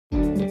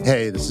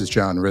Hey, this is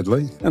John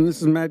Ridley. And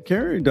this is Matt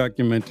Carey,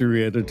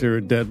 documentary editor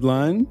at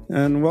Deadline.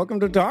 And welcome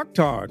to Doc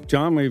Talk.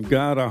 John, we've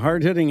got a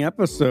hard-hitting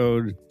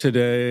episode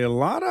today. A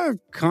lot of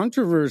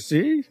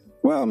controversy.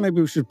 Well, maybe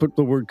we should put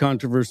the word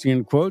controversy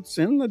in quotes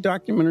in the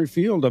documentary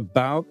field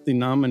about the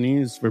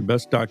nominees for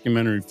Best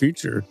Documentary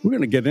Feature. We're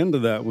going to get into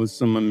that with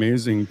some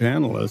amazing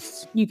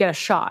panelists. You get a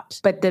shot,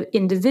 but the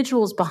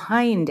individuals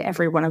behind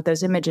every one of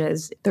those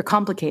images, they're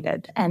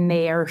complicated and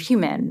they are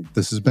human.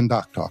 This has been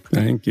Doc Talk.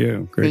 Thank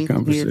you. Great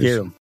conversation.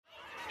 You.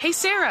 Hey,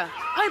 Sarah,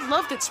 I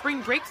love that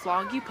spring break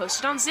vlog you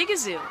posted on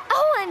Zigazoo.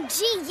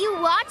 OMG, you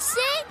watched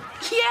it?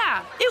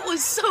 Yeah, it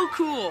was so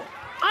cool.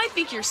 I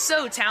think you're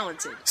so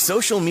talented.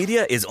 Social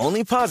media is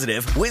only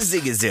positive with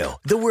Zigazoo,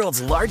 the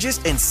world's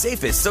largest and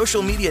safest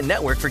social media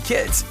network for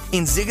kids.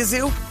 In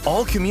Zigazoo,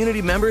 all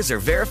community members are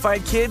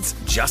verified kids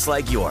just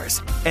like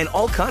yours, and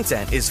all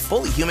content is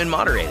fully human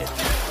moderated.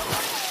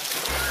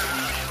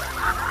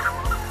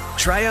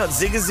 Try out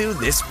Zigazoo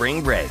this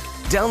spring break.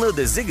 Download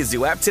the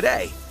Zigazoo app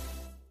today.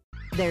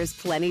 There's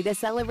plenty to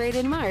celebrate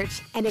in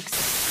March and National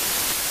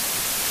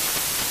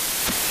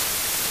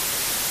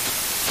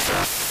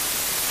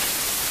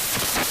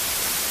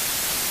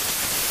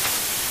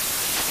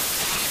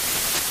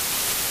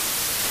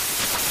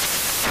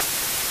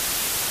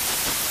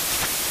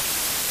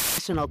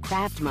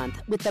Craft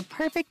Month with the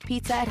perfect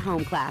pizza at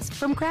home class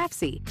from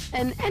Craftsy.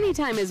 And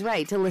anytime is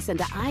right to listen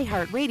to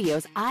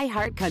iHeartRadio's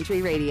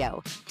iHeartCountry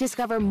Radio.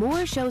 Discover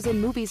more shows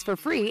and movies for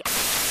free.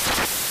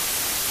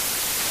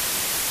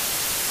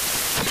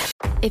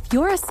 If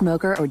you're a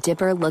smoker or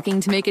dipper looking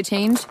to make a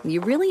change,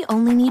 you really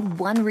only need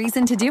one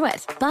reason to do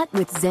it. But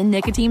with Zyn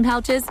nicotine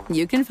pouches,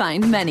 you can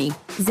find many.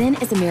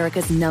 Zyn is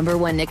America's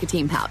 #1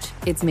 nicotine pouch.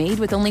 It's made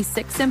with only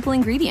 6 simple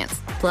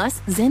ingredients.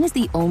 Plus, Zyn is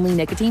the only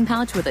nicotine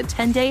pouch with a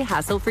 10-day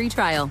hassle-free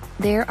trial.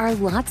 There are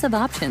lots of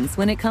options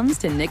when it comes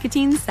to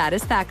nicotine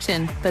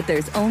satisfaction, but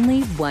there's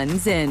only one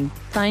Zyn.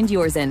 Find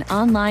your Zyn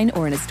online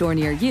or in a store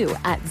near you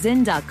at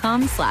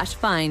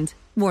zyn.com/find.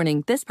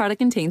 Warning, this product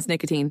contains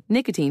nicotine.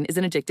 Nicotine is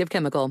an addictive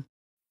chemical.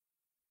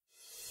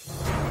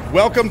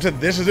 Welcome to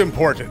This Is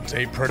Important,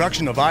 a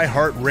production of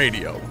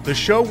iHeartRadio, the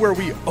show where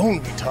we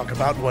only talk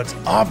about what's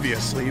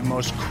obviously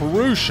most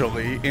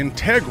crucially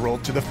integral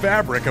to the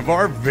fabric of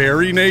our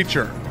very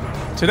nature.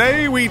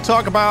 Today we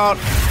talk about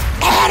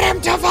Adam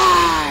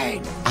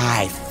Devine!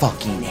 I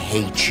fucking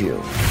hate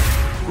you.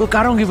 Look,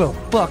 I don't give a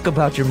fuck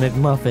about your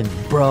McMuffin,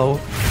 bro.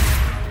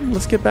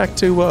 Let's get back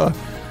to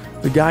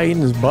the guy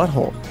eating his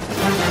butthole.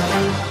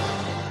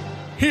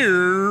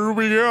 Here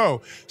we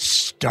go.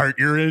 Start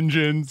your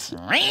engines.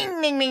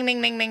 Ring, ding, ding,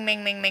 ding, ding, ding,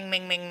 ding, ding, ding, ding,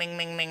 ding, ding,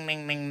 ding,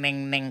 ding,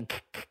 ding, ding, ding.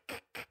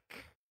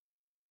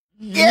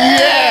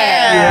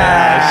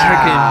 Yeah!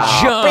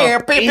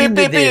 Jump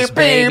into this,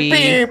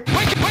 baby.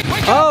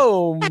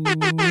 Oh,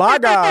 my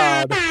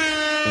God.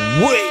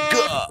 Wake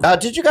up.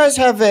 Did you guys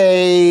have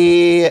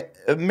a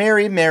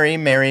Merry, Merry,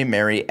 Merry,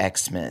 Merry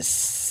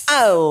Xmas?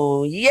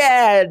 Oh,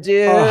 yeah,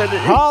 dude. A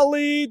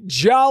holly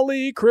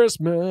jolly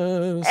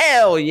Christmas.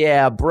 Hell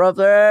yeah,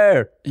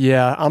 brother.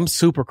 Yeah, I'm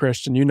super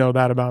Christian. You know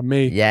that about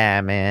me.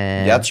 Yeah,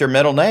 man. That's your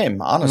middle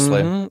name,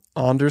 honestly.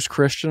 Mm-hmm. Anders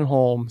Christian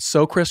Holm.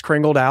 So Chris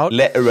Kringled out.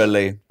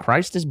 Literally.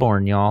 Christ is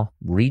born, y'all.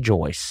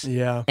 Rejoice.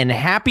 Yeah. And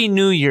Happy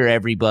New Year,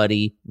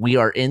 everybody. We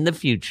are in the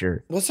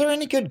future. Was there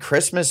any good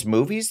Christmas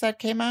movies that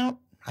came out?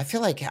 I feel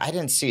like I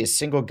didn't see a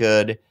single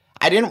good...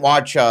 I didn't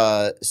watch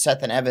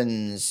Seth and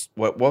Evan's,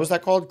 what was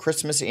that called?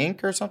 Christmas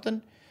Inc. or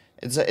something?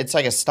 It's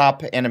like a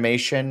stop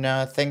animation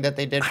thing that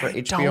they did for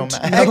HBO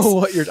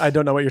Max. I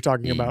don't know what you're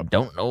talking about.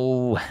 Don't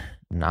know.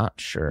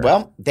 Not sure.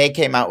 Well, they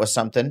came out with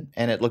something,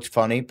 and it looked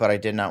funny, but I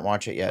did not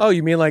watch it yet. Oh,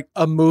 you mean like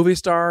a movie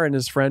star and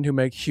his friend who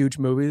make huge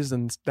movies,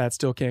 and that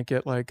still can't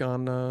get like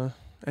on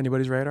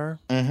anybody's radar?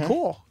 Mm-hmm.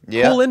 Cool.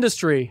 Yeah. Cool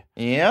industry.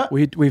 Yeah.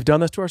 We've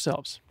done this to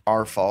ourselves.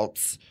 Our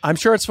faults. I'm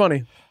sure it's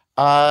funny.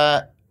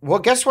 Well,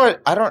 guess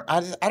what? I don't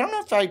know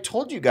if I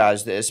told you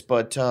guys this,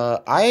 but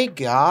I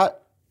got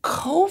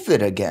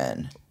COVID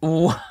again.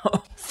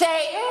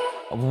 Satan?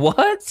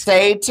 What?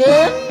 Satan?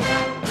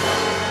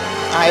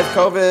 I have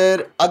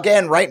COVID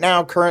again right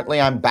now. Currently,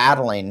 I'm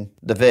battling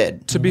the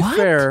vid. To be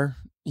fair,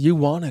 you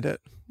wanted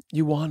it.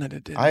 You wanted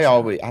it, didn't you?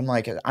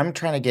 I'm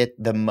trying to get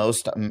the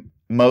most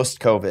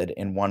COVID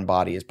in one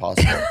body as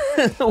possible.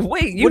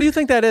 Wait, what do you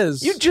think that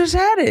is? You just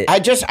had it. I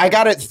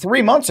got it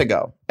 3 months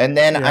ago, and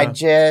then I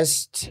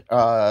just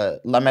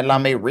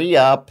let me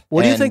re-up.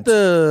 What do you think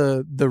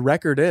the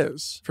record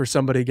is for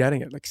somebody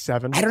getting it? Like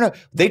 7? I don't know.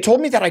 They told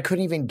me that I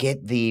couldn't even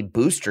get the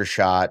booster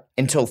shot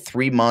until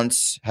 3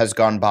 months has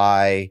gone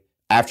by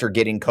after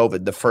getting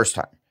COVID the first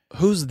time.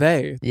 Who's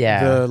they?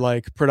 Yeah.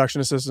 The production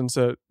assistants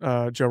at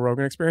Joe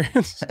Rogan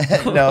Experience?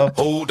 No.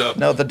 Hold up.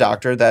 No, the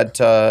doctor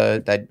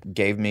that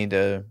gave me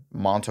the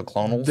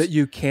monoclonals. That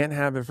you can't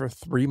have it for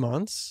 3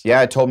 months?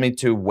 Yeah, it told me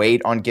to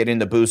wait on getting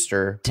the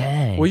booster.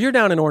 Dang. Well, you're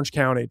down in Orange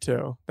County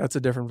too. That's a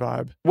different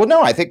vibe. Well,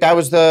 no, I think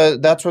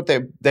that's what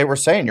they were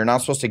saying. You're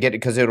not supposed to get it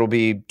because it'll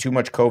be too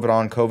much COVID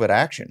on COVID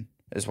action.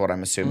 is what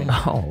I'm assuming.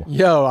 Oh.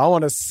 Yo, I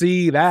want to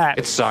see that.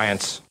 It's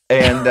science.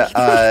 And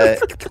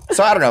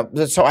so I don't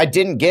know. So I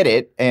didn't get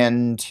it.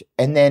 And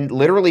then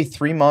literally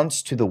 3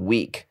 months to the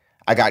week,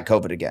 I got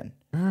COVID again.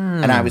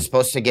 And I was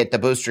supposed to get the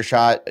booster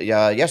shot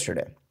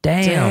yesterday.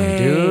 Damn,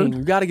 dude.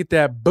 You got to get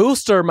that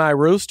booster, my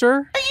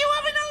rooster.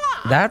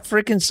 That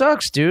freaking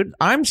sucks, dude.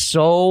 I'm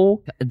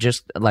so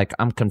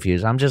I'm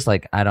confused. I'm just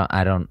like, I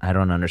don't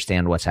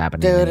understand what's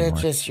happening Dude,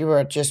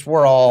 anymore.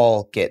 we're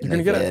all getting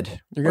the get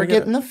vid. You're We're gonna get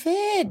getting the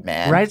vid,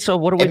 man. Right? So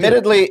what do we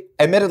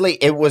Admittedly,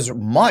 it was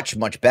much,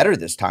 much better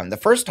this time. The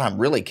first time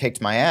really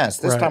kicked my ass.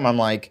 This time I'm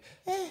like,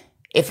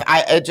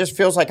 it just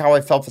feels like how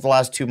I felt for the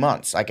last 2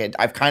 months. Like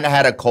I've kind of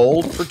had a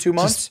cold for 2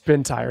 months. Just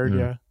been tired,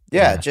 yeah.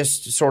 Yeah,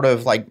 just sort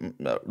of like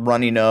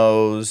runny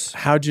nose.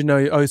 How'd you know?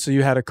 Oh, so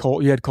you had a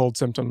cold. You had cold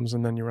symptoms,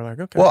 and then you were like,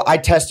 okay. Well, I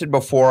tested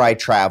before I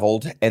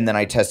traveled, and then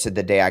I tested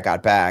the day I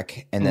got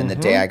back, and then the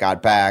day I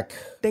got back,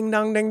 ding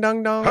dong, ding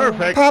dong dong.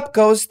 Perfect. Pop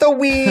goes the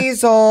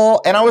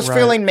weasel, and I was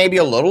feeling maybe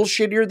a little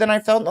shittier than I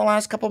felt in the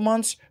last couple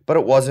months, but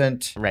it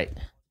wasn't. Right.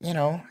 You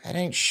know, it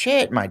ain't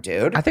shit, my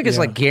dude. I think it's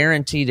like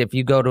guaranteed if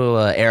you go to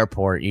an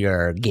airport,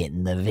 you're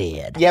getting the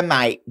vid. You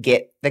might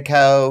get the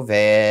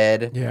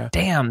COVID. Yeah.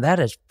 Damn, that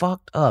is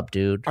fucked up,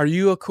 dude. Are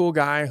you a cool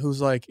guy who's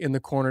like in the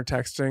corner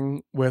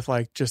texting with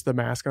like just the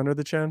mask under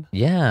the chin?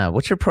 Yeah.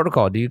 What's your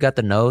protocol? Do you got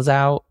the nose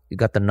out? You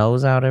got the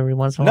nose out every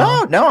once in a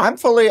while? No,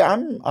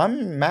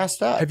 I'm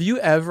masked up. Have you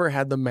ever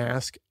had the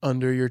mask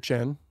under your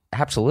chin?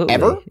 Absolutely.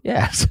 Ever?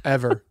 Yes.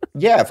 Ever.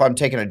 Yeah, if I'm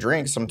taking a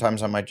drink,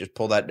 sometimes I might just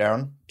pull that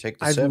down, take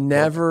the sip.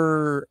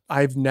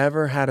 I've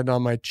never had it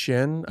on my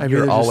chin.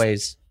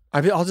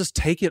 I'll just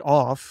take it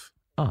off,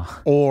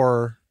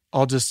 or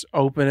I'll just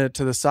open it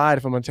to the side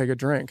if I'm going to take a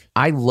drink.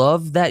 I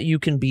love that you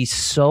can be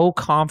so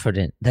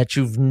confident that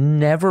you've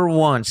never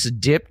once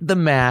dipped the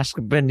mask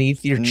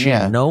beneath your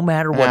chin, no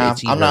matter what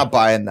it's either. I'm not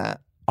buying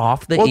that.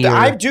 Off the ear.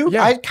 I do.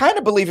 Yeah. I kind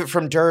of believe it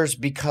from Durs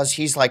because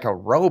he's like a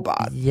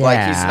robot. Yeah,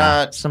 like he's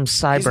not some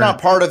cyber. He's not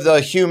part of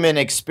the human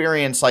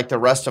experience like the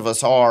rest of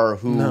us are.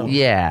 Who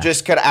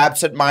just could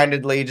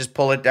absentmindedly just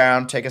pull it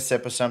down, take a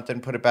sip of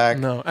something, put it back.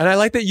 No, and I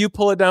like that you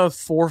pull it down with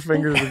 4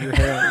 fingers with your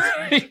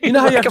hands. You know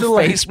how you have to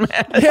face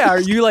mask? Yeah,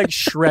 are you like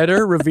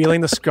Shredder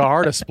revealing the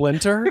scar to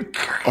Splinter?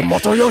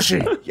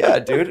 Motoyoshi. Yeah,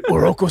 dude.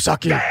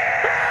 Orokusaki.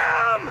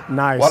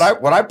 Nice.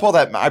 When I pull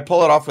that, I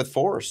pull it off with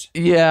force.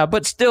 Yeah,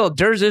 but still,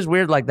 Durs is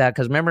weird like that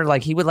because remember,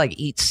 like he would like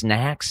eat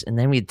snacks and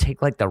then we'd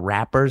take like the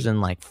wrappers and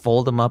like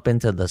fold them up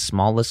into the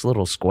smallest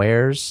little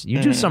squares.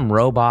 You do some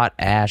robot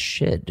ass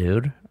shit,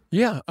 dude.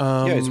 Yeah,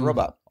 he's a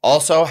robot.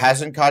 Also,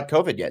 hasn't caught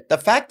COVID yet. The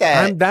fact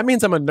that that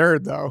means I'm a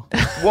nerd, though.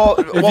 Well,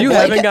 if you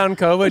haven't gotten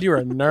COVID, you're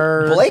a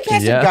nerd. Blake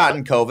hasn't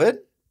gotten COVID.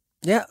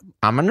 Yeah,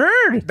 I'm a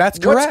nerd. That's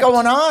correct. What's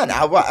going on?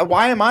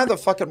 Why am I the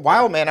fucking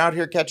wild man out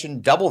here catching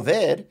double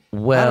vid?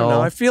 Well, I don't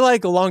know. I feel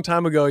like a long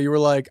time ago you were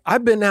like,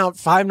 I've been out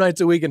 5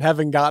 nights a week and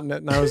haven't gotten it.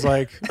 And I was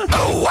like,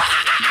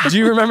 do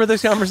you remember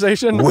this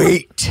conversation?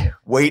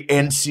 Wait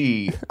and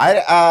see.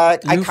 I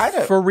kind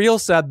of for real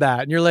said that.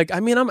 And you're like, I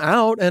mean, I'm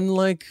out and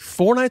like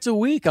 4 nights a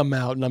week I'm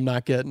out and I'm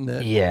not getting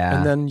it. Yeah.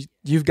 And then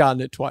you've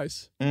gotten it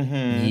twice.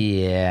 Mm-hmm.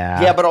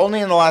 Yeah. Yeah, but only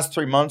in the last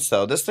 3 months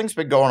though. This thing's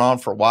been going on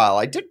for a while.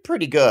 I did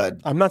pretty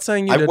good. I'm not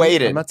saying you didn't.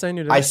 Waited. I'm not saying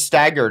you didn't. I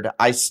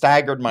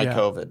staggered my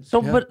COVID.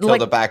 So, but till like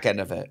the back end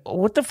of it.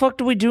 What the fuck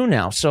do we do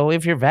now? So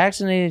if you're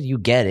vaccinated, you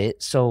get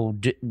it. So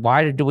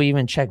why do we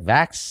even check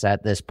vax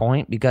at this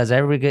point? Because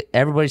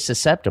everybody's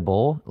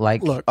susceptible.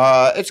 Like, look,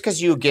 it's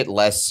because you get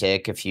less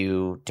sick if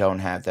you don't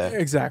have the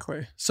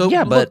exactly. So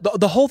yeah, but look,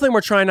 the whole thing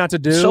we're trying not to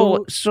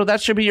do. So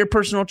that should be your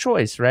personal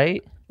choice,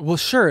 right? Well,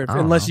 sure,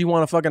 unless you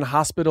want a fucking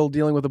hospital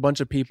dealing with a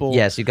bunch of people.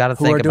 Yes, you got to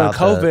think who are doing about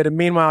COVID, and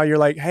meanwhile you're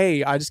like,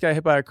 hey, I just got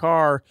hit by a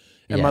car.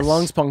 And my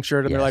lungs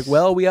punctured, and they're like,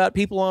 well, we got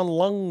people on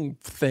lung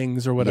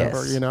things or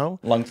whatever, you know?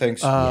 Lung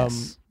things.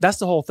 That's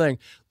the whole thing.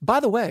 By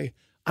the way,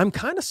 I'm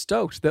kind of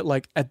stoked that,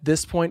 like, at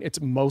this point,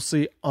 it's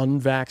mostly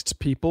unvaxxed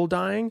people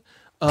dying.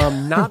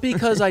 Not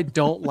because I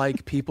don't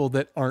like people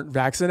that aren't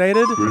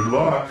vaccinated.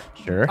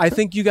 Sure. I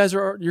think you guys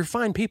you're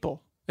fine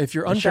people. If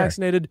you're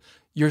unvaccinated,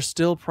 you're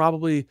still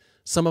probably,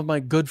 some of my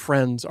good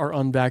friends are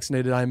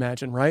unvaccinated, I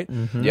imagine, right?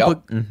 Mm-hmm.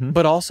 Yep.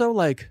 But also,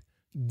 like,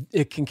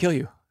 it can kill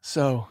you.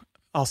 So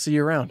I'll see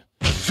you around.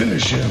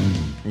 Finish him.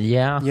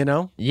 Yeah. You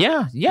know?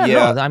 Yeah.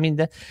 No, I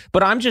mean,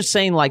 but I'm just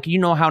saying, like, you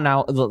know how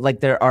now, like,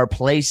 there are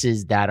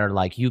places that are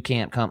like, you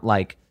can't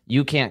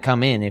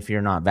come in if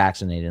you're not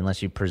vaccinated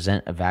unless you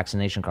present a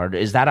vaccination card.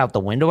 Is that out the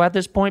window at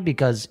this point?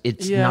 Because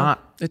it's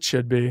not. It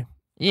should be.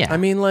 Yeah. I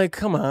mean, like,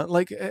 come on.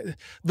 Like,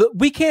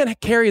 we can't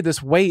carry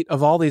this weight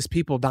of all these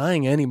people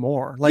dying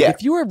anymore. Like,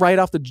 if you were right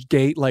off the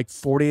gate, like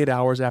 48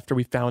 hours after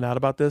we found out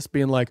about this,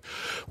 being like,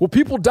 well,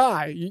 people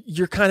die,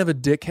 you're kind of a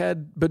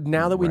dickhead. But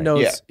now that we know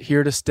it's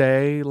here to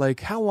stay, like,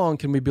 how long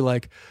can we be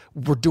like,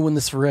 we're doing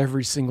this for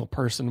every single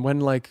person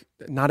when, like,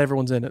 not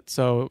everyone's in it?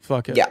 So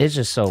fuck it. Yeah. It's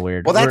just so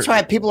weird. Well, that's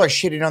why people are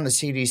shitting on the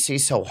CDC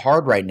so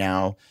hard right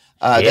now.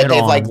 That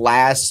they've on. like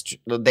laxed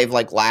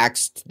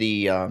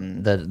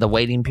the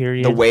waiting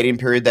period. The waiting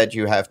period that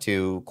you have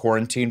to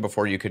quarantine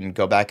before you can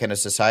go back into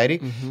society.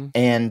 Mm-hmm.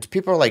 And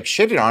people are like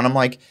shitting on them.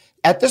 Like,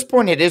 at this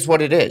point, it is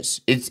what it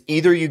is. It's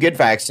either you get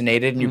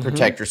vaccinated and you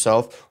protect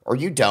yourself, or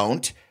you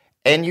don't,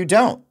 and you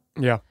don't.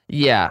 Yeah.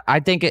 Yeah,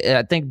 I think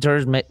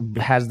Durs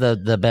has the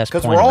best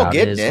point. Because we're all about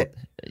getting it.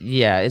 it.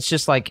 Yeah, it's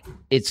just like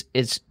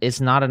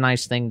it's not a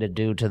nice thing to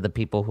do to the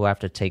people who have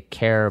to take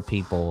care of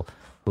people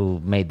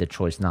who made the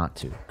choice not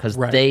to, because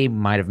they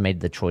might have made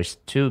the choice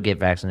to get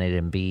vaccinated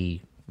and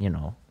be,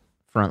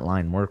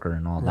 frontline worker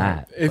and all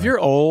that. If you're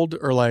old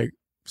or like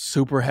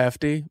super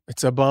hefty,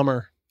 it's a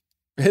bummer.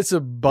 It's a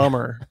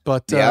bummer.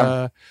 But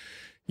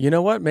you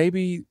know what?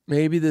 Maybe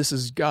this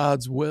is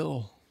God's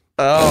will.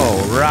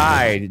 Oh,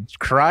 right.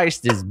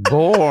 Christ is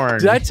born.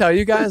 Did I tell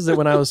you guys that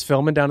when I was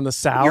filming down in the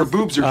South, Your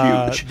boobs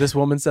are huge. This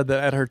woman said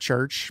that at her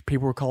church,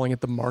 people were calling it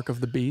the mark of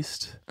the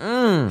beast.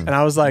 Mm. And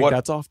I was like, What?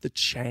 that's off the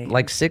chain.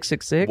 Like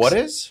 666? What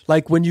is?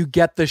 Like when you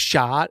get the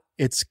shot,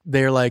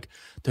 they're like,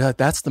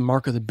 that's the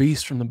mark of the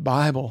beast from the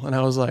Bible. And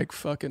I was like,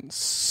 fucking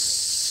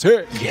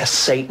sick. Yes,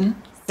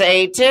 Satan.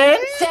 Satan?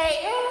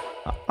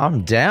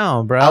 I'm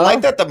down, bro. I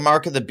like that the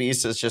mark of the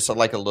beast is just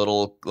like a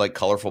little like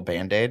colorful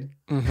Band-Aid.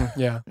 Mm-hmm,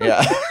 yeah.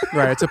 Yeah.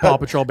 Right. It's a Paw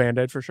Patrol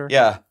Band-Aid for sure.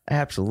 Yeah.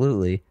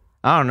 Absolutely.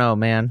 I don't know,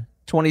 man.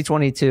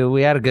 2022,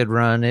 we had a good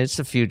run. It's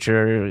the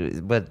future,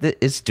 but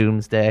it's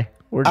doomsday.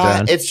 We're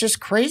done. It's just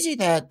crazy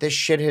that this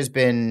shit has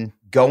been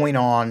going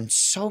on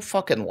so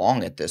fucking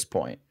long at this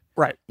point.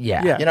 Right.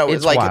 Yeah. Yeah. You know,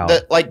 It's it's wild.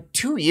 like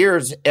 2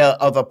 years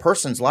of a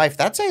person's life.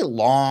 That's a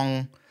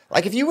long.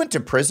 Like if you went to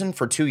prison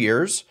for 2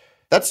 years,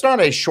 that's not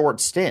a short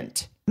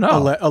stint.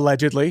 No.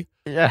 Allegedly.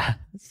 Yeah.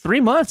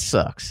 3 months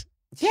sucks.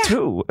 Yeah.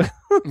 2.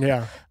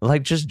 Yeah.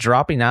 Like just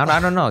dropping out. I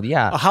don't know.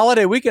 Yeah. A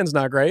holiday weekend's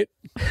not great.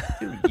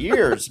 2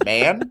 years,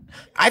 man.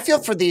 I feel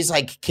for these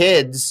like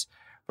kids,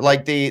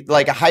 like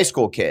a high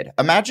school kid.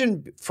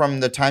 Imagine from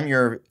the time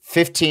you're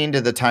 15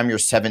 to the time you're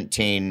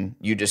 17,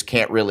 you just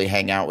can't really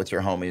hang out with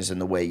your homies in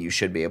the way you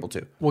should be able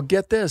to. Well,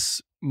 get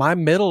this. My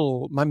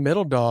middle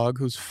dog,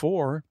 who's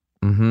 4,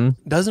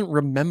 doesn't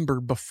remember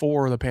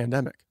before the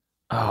pandemic.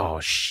 Oh,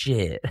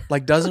 shit.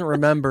 Like, doesn't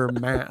remember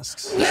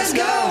masks. Let's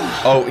go.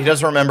 Oh, he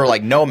doesn't remember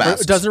like no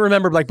masks. Doesn't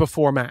remember like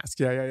before masks.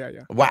 Yeah.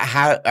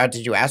 How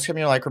did you ask him?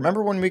 You're like,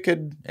 remember when we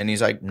could? And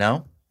he's like,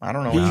 no, I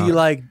don't know. He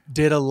like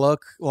did a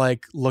look,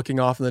 like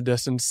looking off in the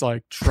distance,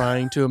 like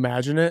trying to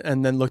imagine it,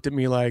 and then looked at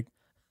me like,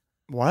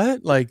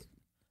 what? Like,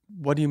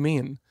 what do you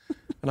mean?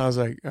 And I was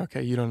like,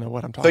 okay, you don't know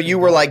what I'm talking about. So you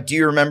were like, do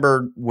you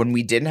remember when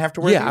we didn't have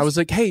to wear Yeah, these? I was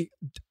like, hey,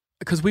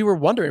 because we were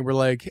wondering, we're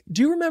like,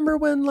 do you remember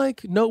when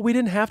like, no, we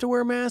didn't have to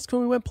wear masks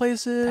when we went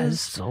places? That is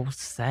so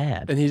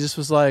sad. And he just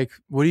was like,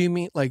 what do you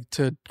mean? Like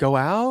to go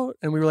out?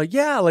 And we were like,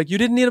 yeah, like you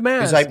didn't need a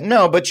mask. He's like,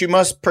 no, but you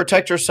must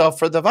protect yourself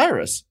for the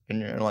virus.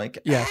 And you're like,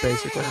 yeah,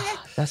 basically.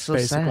 That's so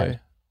sad.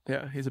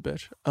 Yeah, he's a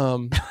bitch.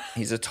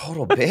 He's a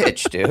total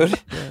bitch, dude.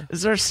 Yeah. This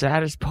is our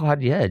saddest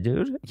pod yet,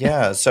 dude.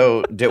 Yeah.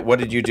 So what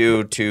did you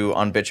do to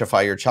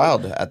unbitchify your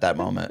child at that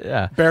moment?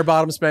 Yeah. Bare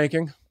bottom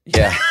spanking.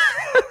 Yeah.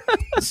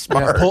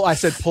 Smart. Yeah, I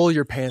said, pull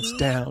your pants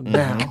down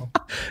now.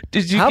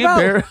 Did you How get about,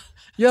 bare?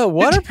 Yo,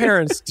 what are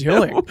parents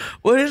doing?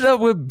 What is up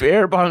with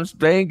bare bottom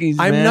spankies,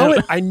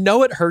 man? I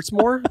know it hurts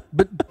more,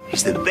 but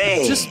He's the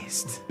best.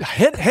 just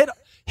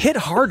hit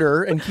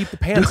harder and keep the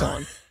pants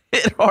on.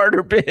 Hit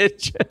harder,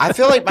 bitch. I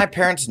feel like my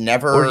parents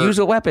never Or use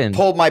a weapon.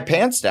 pulled my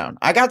pants down.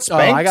 I got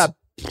spanked.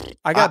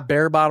 I got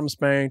bare bottom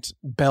spanked,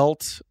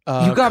 belt.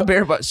 You got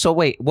bare bottom. So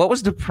wait, what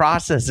was the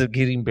process of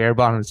getting bare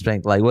bottom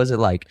spanked? Like, was it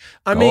like,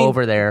 I go mean,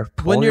 over there,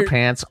 when pull your you're-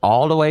 pants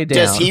all the way down?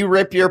 Does he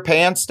rip your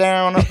pants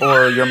down,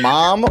 or your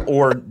mom,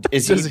 or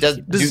is he?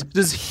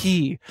 Does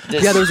he?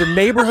 Yeah, there was a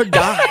neighborhood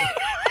guy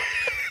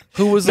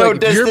who was No, like,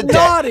 does "You're the dad-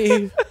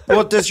 naughty."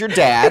 Well, does your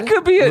dad, It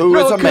could be who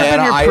is a could have man,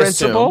 been your I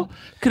principal. assume,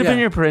 Could have Yeah. been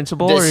your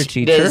principal or your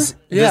teacher. Does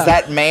Yeah.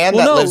 that man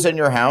Well, that no. lives in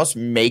your house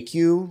make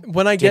you?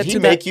 When I did get he to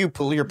make that- you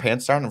pull your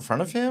pants down in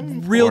front of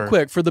him? Real Or-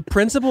 quick, for the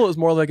principal, it was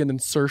more like an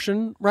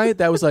insertion, right?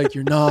 That was like,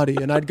 "You're naughty,"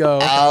 and I'd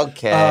go,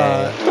 Okay.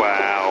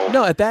 Wow.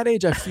 No, at that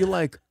age, I feel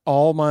like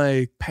all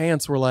my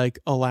pants were like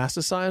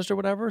elasticized or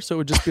whatever, so it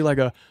would just be like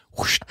a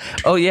whoosh.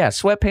 Oh yeah,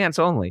 sweatpants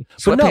only.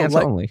 But no, Sweatpants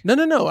like, only.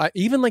 No.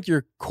 Even like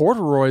your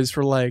corduroys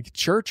for like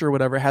church or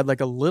whatever had like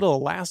a little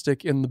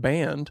elastic in the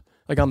band,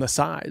 like on the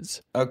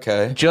sides.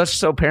 Okay. Just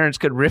so parents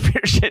could rip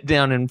your shit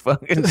down and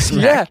fucking Yeah,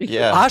 smack you.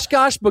 Yeah.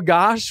 Oshkosh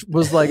Bagosh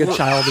was like a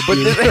child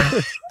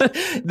abuse.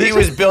 He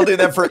was building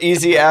them for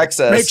easy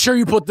access. Make sure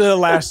you put the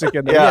elastic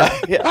in there.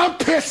 Yeah. I'm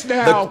pissed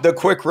now. The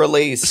quick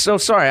release. So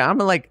sorry, I'm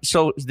like,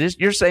 so this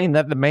you're saying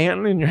that the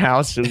man in your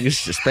house who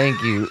used to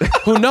spank you,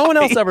 Who no one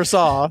else ever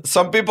saw.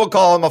 Some people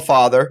call him a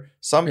father.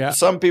 Yeah.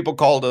 Some people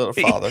called it a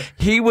father.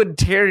 he would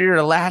tear your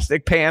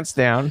elastic pants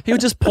down He would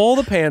just pull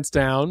the pants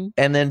down.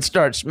 and then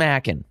start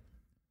smacking.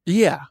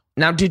 Yeah.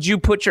 Now, did you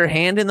put your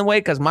hand in the way?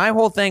 Because my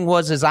whole thing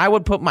is I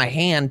would put my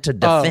hand to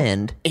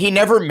defend. He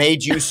never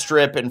made you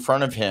strip in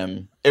front of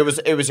him. It was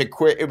always a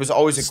quick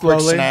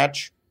Slowly?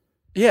 snatch.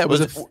 Yeah, it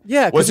was.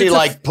 Was he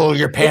like pull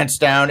your pants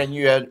down and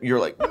you're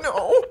like,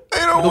 no,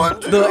 I don't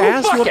want to. The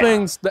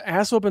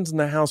ass whoopings in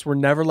the house were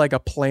never like a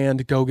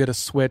planned go get a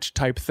switch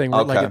type thing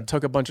where like it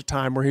took a bunch of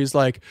time. Where he's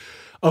like,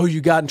 oh,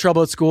 you got in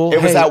trouble at school.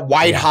 It was that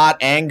white hot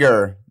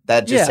anger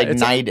that just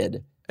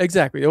ignited.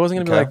 Exactly, it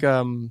wasn't gonna be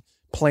like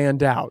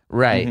planned out.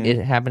 Right, it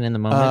happened in the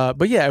moment.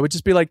 But yeah, it would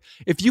just be like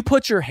if you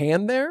put your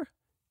hand there,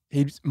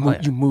 you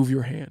move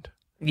your hand.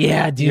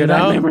 Yeah, dude, you know?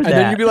 I remember that.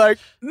 And then you'd be like,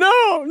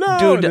 no.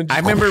 Dude, I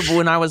remember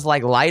when I was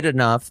like light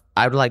enough,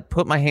 I'd like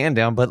put my hand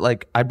down, but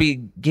like I'd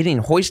be getting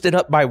hoisted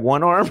up by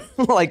one arm,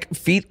 like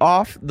feet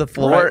off the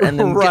floor, and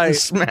then getting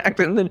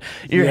smacked, and then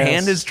your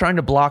hand is trying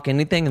to block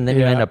anything, and then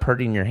you end up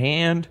hurting your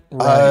hand.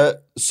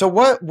 So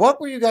what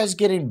were you guys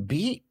getting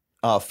beat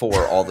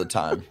for all the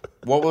time?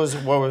 What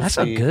was That's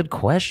a good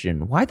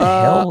question. Why the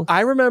hell?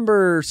 I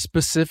remember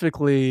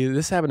specifically,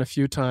 this happened a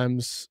few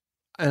times,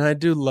 and I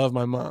do love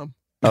my mom.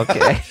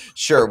 Okay.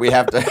 Sure, we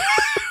have to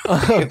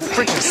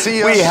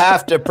we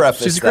have to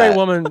preface She's a great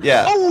woman.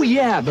 Yeah. Oh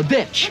yeah, the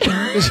bitch.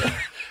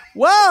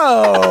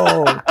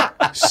 Whoa.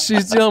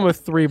 She's dealing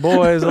with 3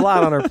 boys, a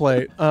lot on her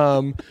plate.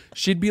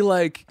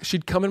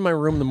 She'd come in my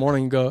room in the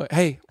morning and go,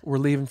 hey, we're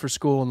leaving for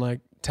school in like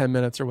 10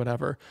 minutes or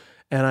whatever.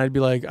 And I'd be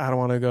like, I don't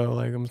want to go.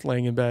 Like, I'm just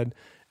laying in bed.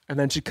 And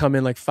then she'd come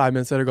in like 5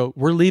 minutes later, go,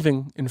 we're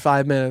leaving in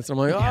 5 minutes. I'm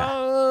like,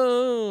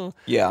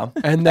 Yeah.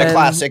 And then,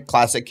 that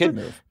classic kid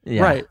move.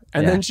 Yeah. Right.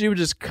 And then she would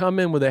just come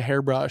in with a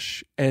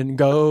hairbrush and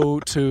go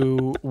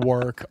to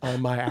work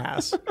on my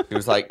ass. He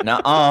was like,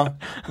 nuh-uh.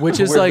 Which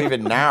is we're like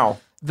leaving now.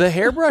 The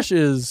hairbrush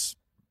is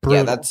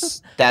brutal.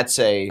 Yeah, that's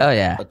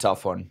a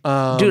tough one.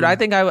 Dude, I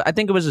think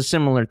it was a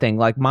similar thing.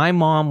 Like my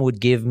mom would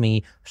give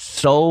me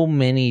so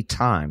many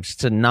times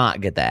to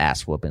not get the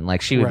ass whooping.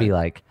 Like she would be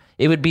like,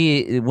 it would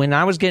be when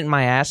I was getting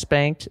my ass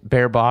spanked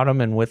bare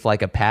bottom and with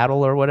like a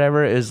paddle or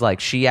whatever, it was like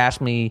she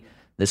asked me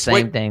the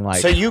same thing.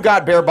 Like, so you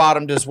got bare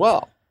bottomed as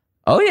well?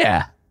 Oh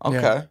yeah.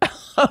 Okay.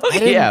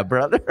 Yeah,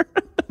 brother.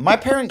 My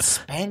parents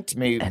spanked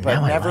me, but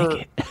never.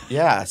 Like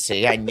yeah.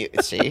 See, I knew.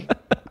 See,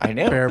 I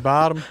knew. Bare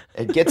bottom.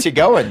 It gets you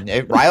going.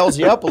 It riles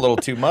you up a little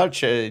too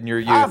much in your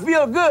youth. I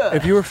feel good.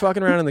 If you were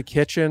fucking around in the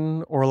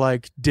kitchen or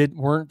like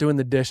weren't doing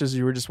the dishes,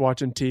 you were just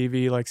watching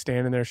TV, like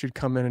standing there, she'd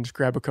come in and just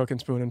grab a cooking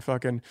spoon and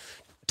fucking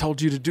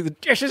told you to do the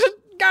dishes.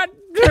 God.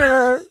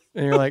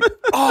 And you're like,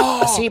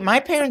 oh. See, my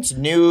parents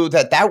knew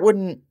that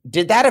wouldn't.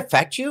 Did that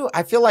affect you?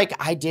 I feel like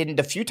I didn't.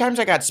 A few times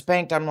I got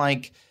spanked, I'm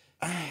like,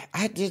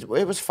 I did.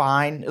 It was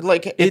fine.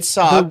 Like it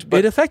sucked. But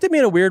it affected me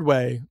in a weird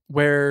way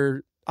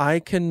where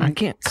I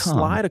can't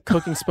slide a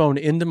cooking spoon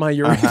into my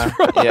urethra.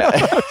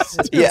 Yeah,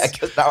 yeah.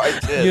 Because now I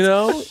did. You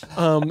know,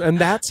 and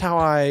that's how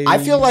I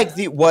feel like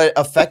what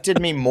affected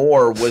me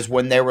more was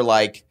when they were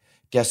like,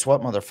 "Guess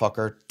what,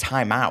 motherfucker?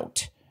 Time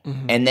out."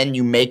 Mm-hmm. And then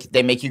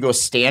they make you go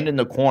stand in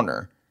the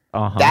corner.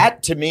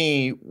 That to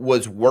me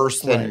was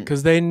worse than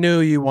because they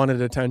knew you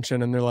wanted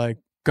attention, and they're like,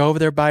 "Go over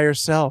there by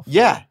yourself."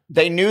 Yeah,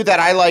 they knew that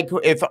I like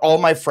if all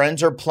my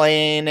friends are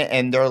playing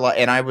and they're like,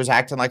 and I was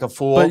acting like a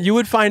fool. But you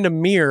would find a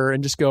mirror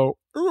and just go,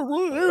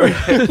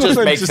 just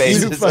make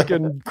faces,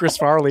 fucking Chris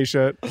Farley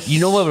shit.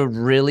 You know what would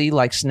really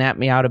like snap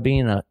me out of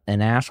being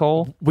an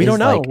asshole? We don't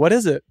know. Like, what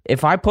is it?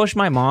 If I push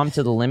my mom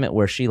to the limit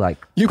where she like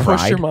you cried,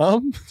 pushed your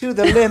mom to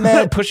the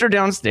limit, push her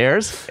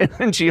downstairs, and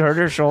then she hurt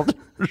her shoulders.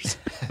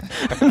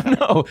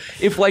 No,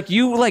 if like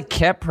you like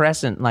kept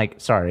pressing,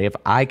 if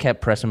I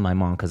kept pressing my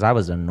mom because I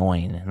was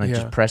annoying and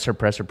just press her,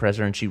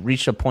 and she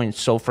reached a point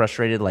so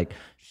frustrated, like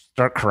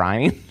start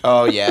crying.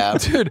 Oh yeah,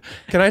 dude.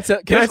 Can I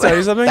tell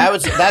you something?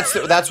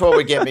 That's what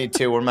would get me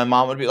too. Where my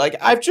mom would be like,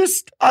 I've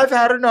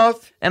had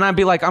enough, and I'd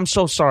be like, I'm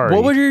so sorry.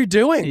 What were you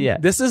doing? Yeah,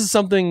 this is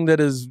something that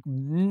is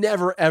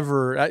never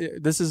ever.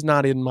 This is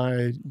not in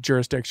my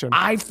jurisdiction.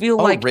 I feel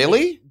like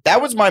really. That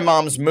was my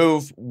mom's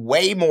move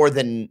way more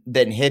than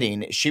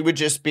hitting. She would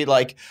just be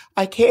like,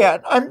 I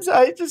can't.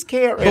 I just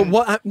can't. But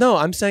what? No,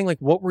 I'm saying like,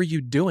 what were you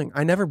doing?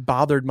 I never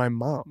bothered my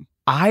mom.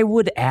 I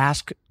would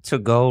ask to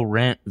go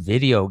rent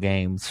video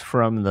games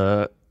from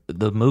the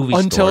movie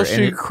until store.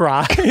 she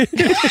cried.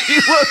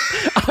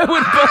 I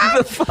would bug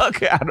the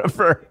fuck out of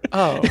her.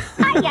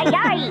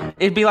 Oh.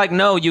 It'd be like,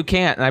 no, you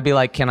can't. And I'd be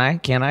like, can I?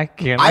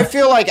 I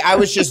feel like I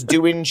was just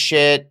doing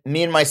shit.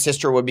 Me and my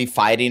sister would be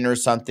fighting or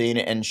something,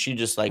 and she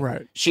just like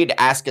she'd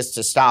ask us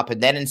to stop,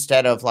 and then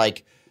instead of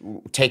like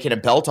taking a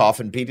belt off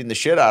and beating the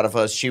shit out of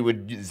us, she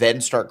would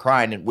then start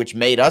crying, which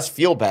made us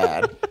feel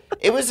bad.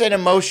 It was an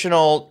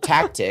emotional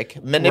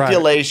tactic,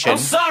 manipulation. I'm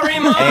sorry,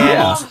 Mom.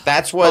 And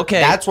that's what worked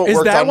on me.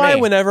 Is that why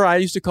whenever I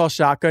used to call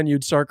shotgun,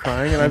 you'd start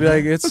crying, and I'd be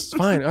like, "It's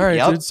fine, all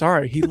right, dude.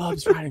 Sorry." He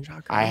loves riding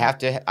shotgun. I have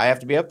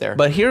to be up there.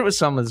 But here was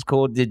something that's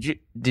cool. Did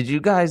you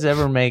guys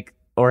ever make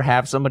or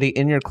have somebody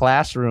in your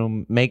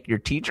classroom make your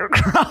teacher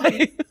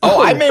cry?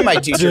 Oh, I made my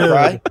teacher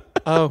cry.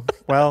 Oh,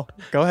 well,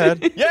 go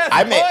ahead. Yeah,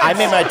 I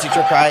made my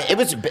teacher cry.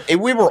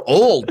 We were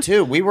old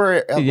too. We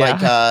were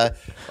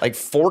like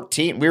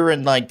 14. We were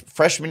in like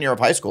freshman year of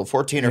high school,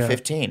 14 or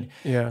 15.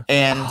 Yeah.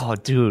 And oh,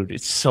 dude,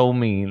 it's so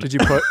mean. Did you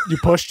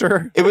pushed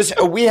her? It was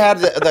we had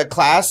the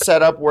class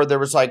set up where there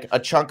was like a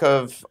chunk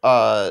of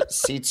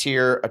seats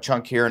here, a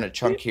chunk here, and a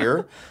chunk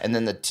here, and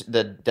then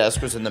the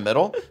desk was in the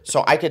middle,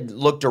 so I could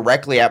look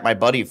directly at my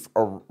buddy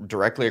or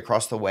directly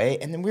across the way,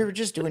 and then we were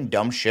just doing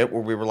dumb shit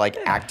where we were like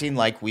acting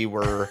like we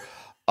were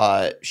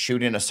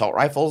shooting assault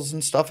rifles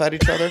and stuff at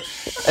each other.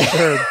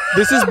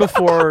 This is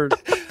before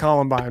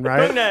Columbine,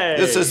 right?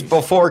 This is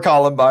before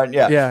Columbine,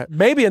 yeah. Yeah,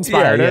 maybe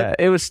inspired it. Yeah,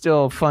 it was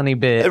still a funny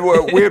bit.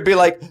 And we'd be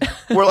like,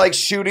 we're like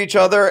shoot each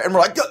other, and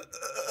we're like,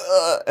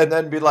 and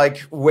then be like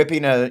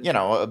whipping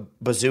a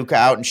bazooka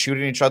out and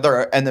shooting each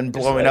other, and then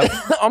blowing up.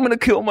 I'm gonna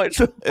kill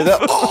myself.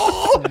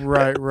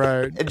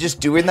 Right. And just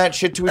doing that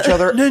shit to each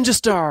other. Ninja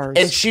stars.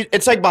 And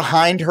it's like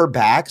behind her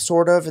back,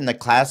 sort of, and the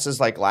class is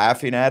like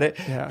laughing at it.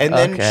 Yeah. And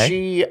then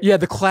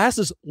the class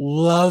is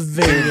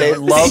loving it. They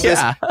love this,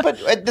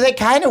 but they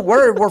kind of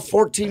were. We're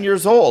 14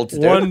 years old.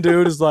 Dude. One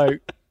dude is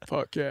like,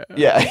 fuck yeah.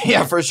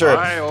 Yeah, for sure.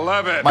 I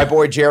love it. My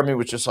boy Jeremy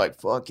was just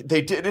like, fuck,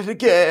 they did it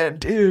again.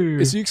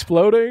 Dude. Is he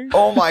exploding?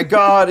 Oh my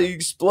God, he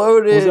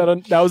exploded.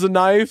 That was a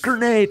knife?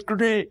 Grenade.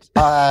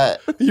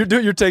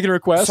 You're taking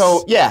requests?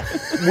 So, yeah,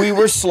 we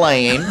were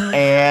slaying,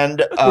 and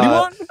what do you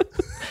want?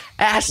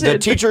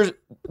 Acid.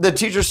 The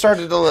teacher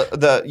started to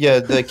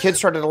the kids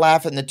started to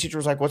laugh, and the teacher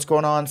was like, "What's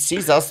going on?"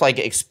 Sees us like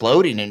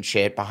exploding and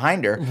shit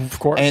behind her. Of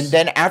course. And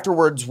then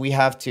afterwards, we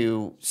have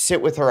to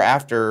sit with her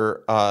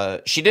after.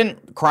 She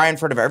didn't cry in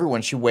front of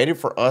everyone. She waited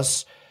for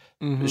us.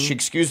 Mm-hmm. She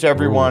excused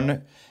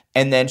everyone,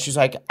 and then she's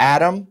like,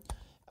 "Adam,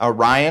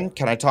 Ryan,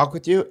 can I talk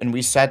with you?" And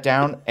we sat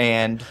down,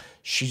 and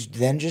she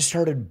then just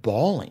started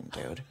bawling,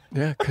 dude.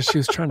 Yeah, because she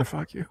was trying to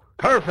fuck you.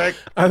 Perfect.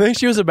 I think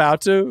she was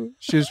about to.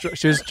 She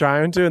was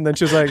trying to, and then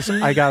she was like,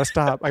 I gotta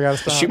stop.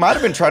 She might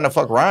have been trying to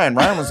fuck Ryan.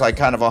 Ryan was like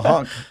kind of a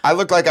hunk. I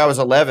looked like I was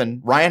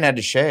 11. Ryan had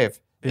to shave.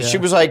 Yeah. She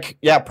was like,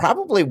 yeah,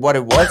 probably what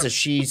it was is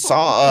she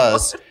saw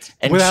us.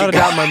 And without a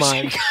doubt in my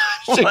mind.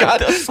 She got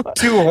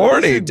too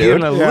horny,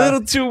 dude. A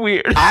little too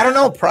weird. I don't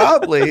know.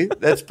 Probably.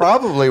 That's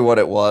probably what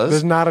it was.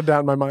 There's not a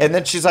doubt in my mind. And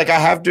then she's like, I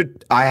have to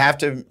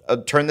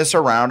turn this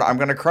around. I'm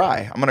going to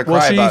cry. I'm going to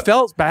cry. Well, she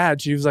felt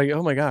bad. She was like,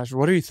 oh my gosh,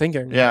 what are you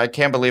thinking? Yeah, I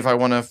can't believe I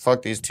want to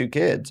fuck these two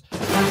kids.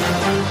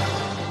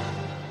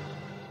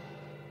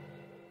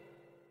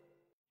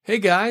 Hey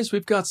guys,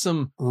 we've got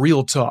some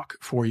real talk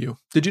for you.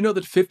 Did you know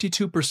that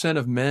 52%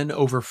 of men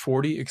over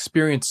 40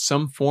 experience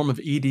some form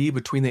of ED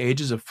between the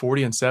ages of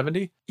 40 and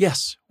 70?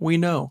 Yes, we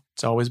know.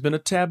 It's always been a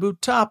taboo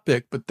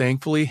topic, but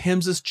thankfully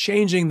Hims is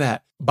changing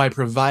that by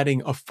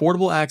providing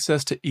affordable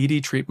access to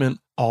ED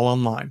treatment all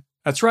online.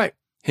 That's right.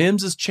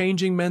 Hims is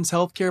changing men's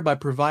healthcare by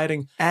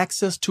providing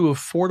access to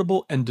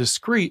affordable and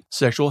discreet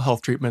sexual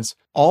health treatments,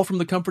 all from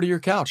the comfort of your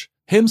couch.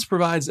 Hims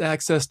provides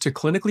access to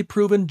clinically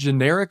proven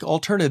generic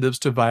alternatives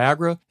to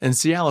Viagra and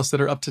Cialis that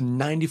are up to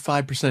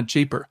 95%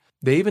 cheaper.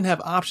 They even have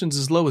options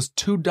as low as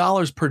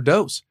 $2 per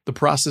dose. The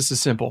process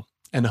is simple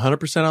and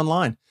 100%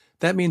 online.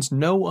 That means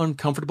no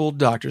uncomfortable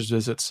doctor's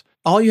visits.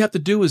 All you have to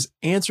do is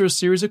answer a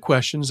series of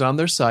questions on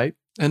their site,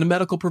 and a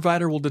medical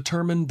provider will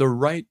determine the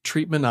right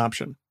treatment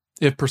option.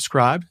 If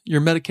prescribed,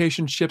 your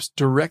medication ships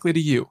directly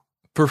to you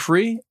for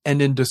free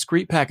and in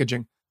discreet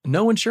packaging.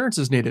 No insurance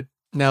is needed.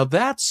 Now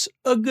that's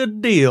a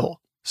good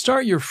deal.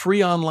 Start your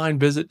free online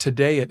visit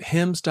today at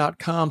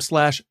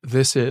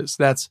hims.com/thisis.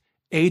 That's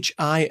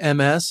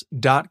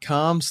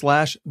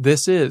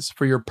HIMS.com/thisis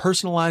for your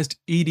personalized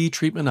ED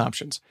treatment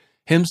options.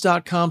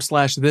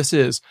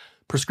 hims.com/thisis.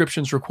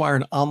 Prescriptions require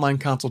an online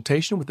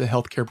consultation with a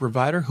healthcare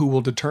provider who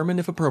will determine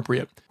if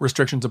appropriate.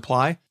 Restrictions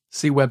apply.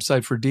 See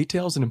website for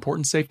details and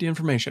important safety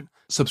information.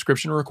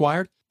 Subscription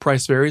required.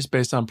 Price varies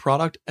based on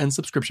product and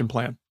subscription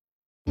plan.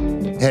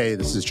 Hey,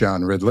 this is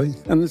John Ridley.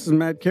 And this is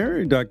Matt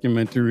Carey,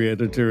 documentary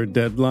editor at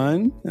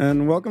Deadline.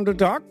 And welcome to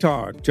Talk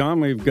Talk.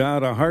 John, we've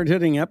got a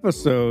hard-hitting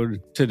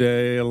episode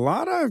today. A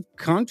lot of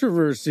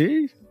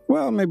controversy.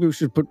 Well, maybe we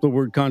should put the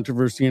word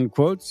controversy in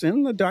quotes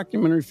in the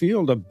documentary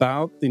field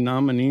about the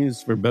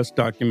nominees for Best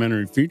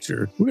Documentary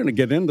Feature. We're going to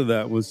get into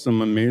that with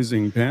some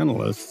amazing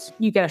panelists.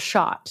 You get a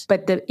shot,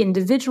 but the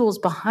individuals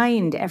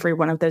behind every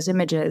one of those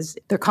images,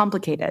 they're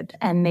complicated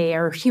and they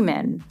are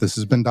human. This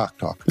has been Doc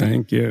Talk.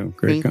 Thank you.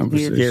 Great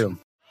conversation.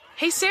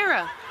 Hey,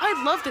 Sarah,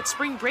 I love that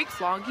spring break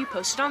vlog you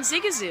posted on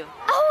Zigazoo.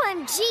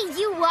 OMG,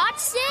 you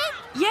watched it?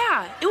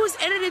 Yeah, it was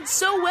edited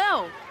so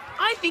well.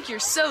 I think you're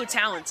so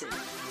talented.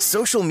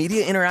 Social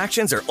media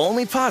interactions are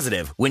only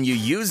positive when you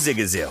use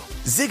Zigazoo.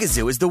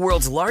 Zigazoo is the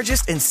world's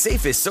largest and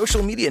safest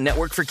social media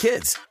network for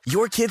kids.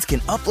 Your kids can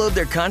upload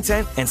their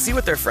content and see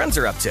what their friends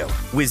are up to.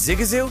 With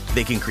Zigazoo,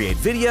 they can create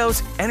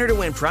videos, enter to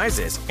win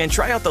prizes, and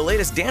try out the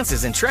latest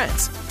dances and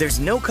trends. There's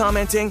no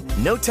commenting,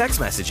 no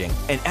text messaging,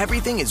 and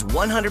everything is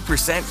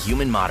 100%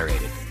 human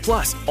moderated.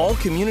 Plus, all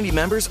community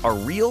members are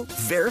real,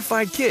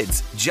 verified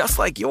kids just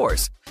like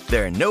yours.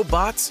 There are no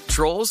bots,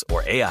 trolls,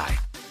 or AI.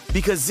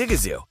 Because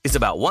Zigazoo is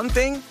about one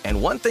thing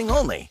and one thing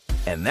only,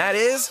 and that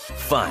is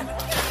fun.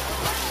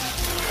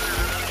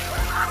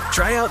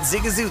 Try out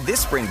Zigazoo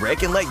this spring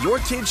break and let your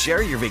kids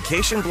share your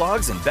vacation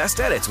blogs and best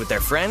edits with their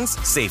friends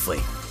safely.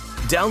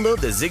 Download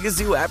the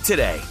Zigazoo app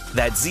today.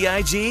 That's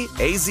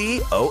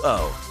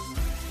Zigazoo.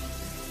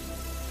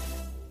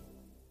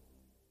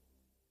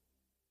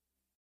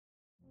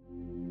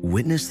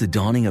 Witness the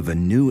dawning of a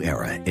new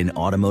era in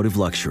automotive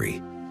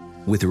luxury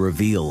with a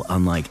reveal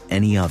unlike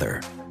any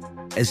other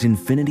as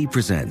Infiniti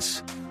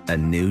presents a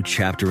new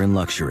chapter in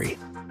luxury,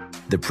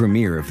 the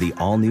premiere of the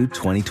all-new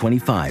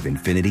 2025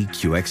 Infiniti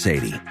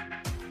QX80.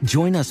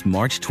 Join us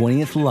March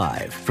 20th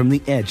live from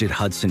the Edge at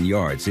Hudson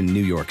Yards in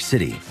New York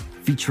City,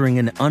 featuring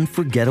an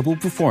unforgettable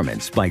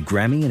performance by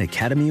Grammy and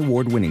Academy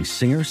Award-winning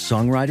singer,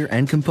 songwriter,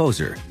 and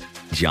composer,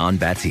 Jon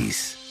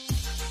Batiste.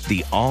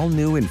 The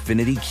all-new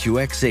Infiniti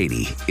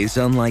QX80 is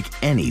unlike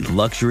any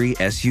luxury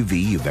SUV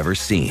you've ever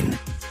seen.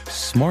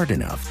 Smart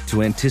enough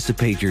to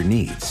anticipate your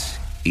needs,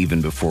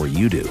 even before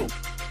you do.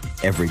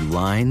 Every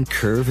line,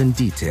 curve, and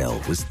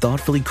detail was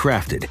thoughtfully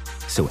crafted,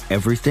 so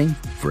everything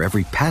for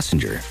every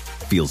passenger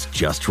feels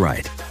just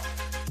right.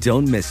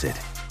 Don't miss it.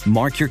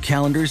 Mark your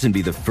calendars and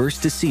be the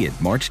first to see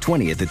it March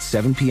 20th at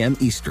 7 p.m.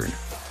 Eastern,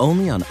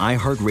 only on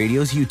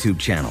iHeartRadio's YouTube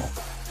channel.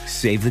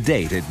 Save the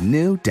date at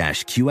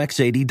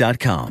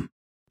new-QX80.com.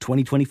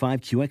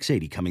 2025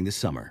 QX80 coming this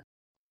summer.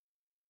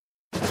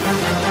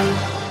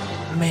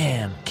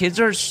 Man, kids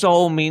are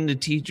so mean to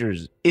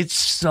teachers. It's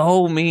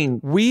so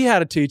mean. We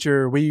had a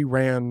teacher, we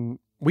went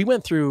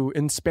through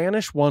in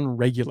Spanish 1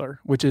 regular,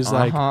 which is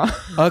like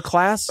a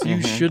class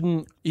you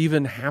shouldn't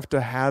even have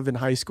to have in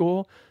high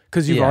school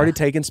because you've already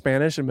taken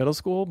Spanish in middle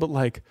school, but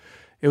like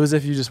it was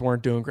if you just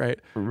weren't doing great.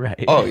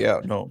 Right. Oh,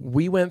 yeah, no.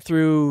 We went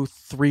through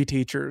 3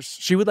 teachers.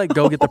 She would like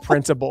go get the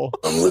principal.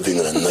 I'm living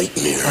in a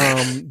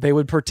nightmare. They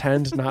would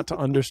pretend not to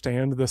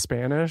understand the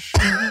Spanish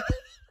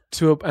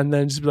and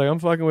then just be like, I'm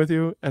fucking with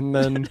you. And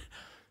then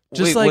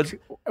just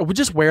would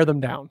just wear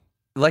them down.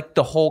 Like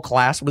the whole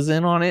class was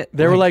in on it?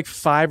 There were like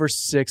 5 or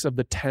 6 of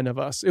the 10 of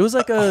us. It was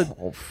like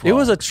it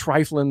was a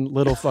trifling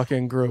little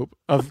fucking group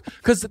of,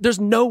 because there's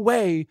no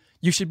way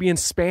you should be in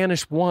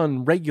Spanish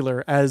 1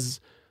 regular as,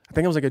 I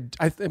think it was like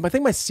I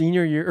think my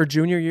senior year or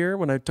junior year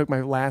when I took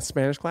my last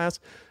Spanish class,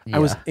 I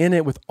was in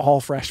it with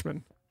all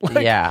freshmen.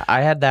 Like, yeah,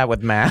 I had that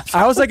with math.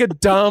 I was like a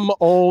dumb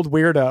old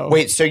weirdo.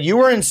 Wait, so you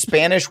were in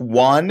Spanish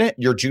 1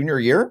 your junior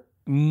year?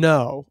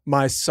 No,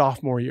 my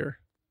sophomore year.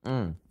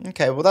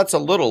 Okay, well, that's a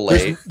little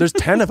late. There's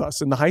 10 of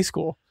us in the high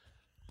school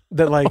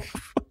that like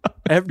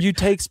you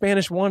take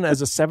Spanish 1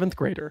 as a 7th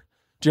grader.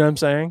 Do you know what I'm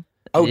saying?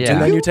 Oh, yeah.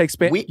 And then you take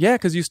Spanish. Yeah,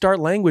 because you start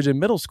language in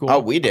middle school. Oh,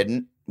 we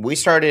didn't. We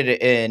started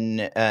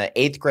in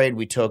 8th grade.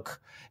 We took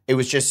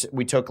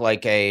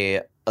like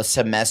a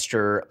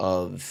semester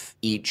of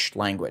each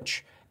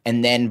language.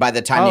 And then by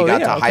the time you got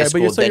to high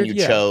school, then you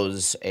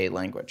chose a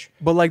language.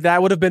 But like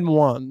that would have been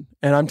 1.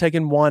 And I'm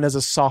taking 1 as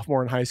a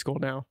sophomore in high school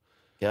now.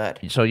 Good.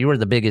 So you were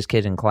the biggest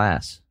kid in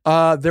class.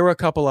 There were a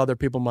couple other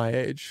people my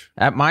age.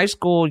 At my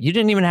school, you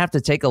didn't even have to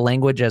take a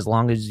language as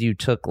long as you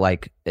took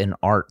like an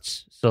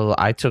arts. So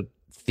I took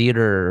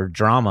theater or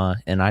drama,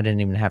 and I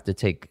didn't even have to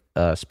take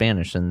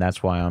Spanish, and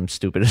that's why I'm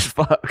stupid as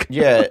fuck.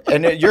 Yeah,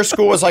 and your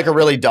school was like a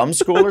really dumb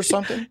school or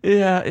something?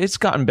 Yeah, it's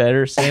gotten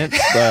better since,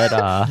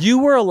 but... You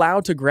were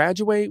allowed to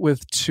graduate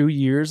with 2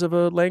 years of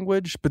a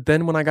language, but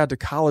then when I got to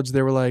college,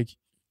 they were like,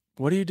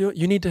 what are you doing?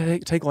 You need to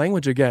take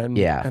language again.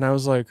 Yeah. And I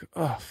was like,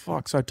 oh,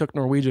 fuck. So I took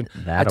Norwegian.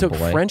 That I took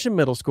boy. French in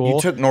middle school.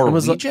 You took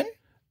Norwegian?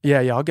 Yeah,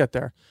 I'll get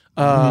there.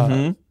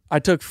 I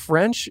took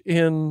French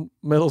in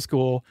middle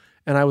school,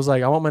 and I was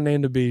like, I want my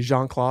name to be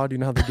Jean-Claude. You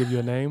know how they give you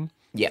a name?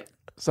 Yeah.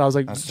 So I was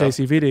like,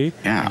 JCVD.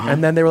 Yeah.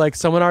 And then they were like,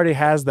 someone already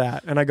has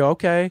that. And I go,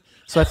 okay.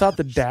 So I thought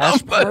the dash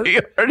Somebody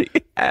already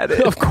had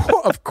it.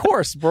 Of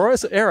course, bro.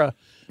 It's an era.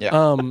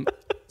 Yeah.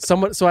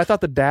 So I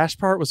thought the dash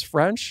part was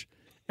French.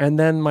 And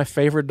then my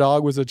favorite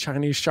dog was a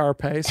Chinese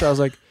Shar-Pei. So I was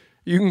like,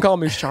 you can call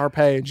me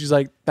Shar-Pei. And she's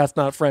like, that's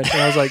not French.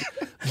 And I was like,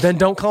 then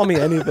don't call me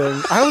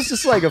anything. I was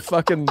just like a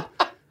fucking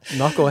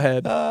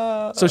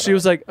knucklehead. So she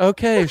was like,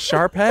 okay,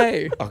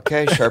 Shar-Pei.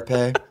 Okay,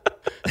 Shar-Pei.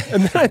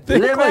 And then I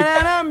think Living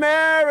in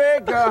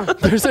America.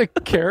 There's a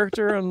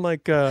character in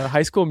like a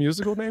High School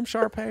Musical named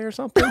Shar-Pei or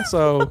something.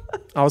 So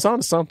I was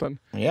on to something.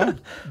 Yeah.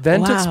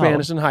 Then took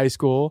Spanish in high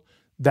school.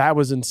 That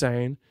was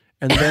insane.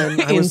 And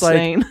then I was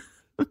Insane.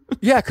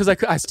 yeah, because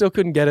I still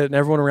couldn't get it, and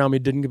everyone around me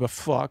didn't give a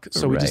fuck.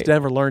 So we just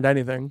never learned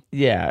anything.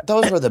 Yeah.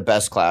 Those were the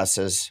best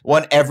classes.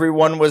 When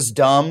everyone was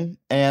dumb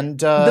and...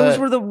 those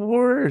were the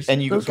worst.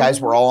 And you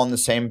guys were all on the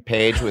same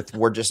page with,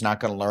 we're just not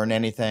going to learn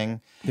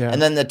anything. Yeah.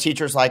 And then the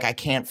teacher's like, I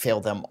can't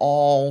fail them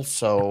all,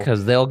 so...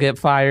 Because they'll get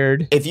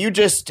fired. If you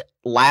just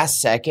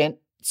last second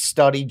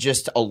study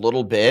just a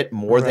little bit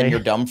more than Right. your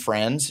dumb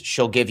friends,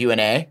 she'll give you an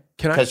A.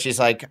 Can I- Because she's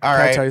like, all Can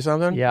right. I tell you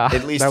something? Yeah.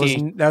 At least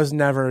that was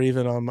never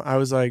even on. I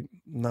was like,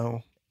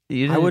 no.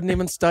 You I didn't- wouldn't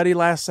even study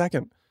last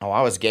second. Oh,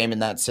 I was gaming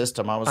that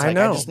system. I was I like,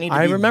 know. I just need to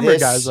I be remember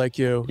this. guys like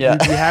you. Yeah.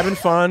 You'd be having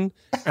fun,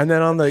 and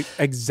then on the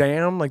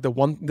exam, like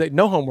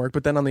no homework,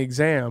 but then on the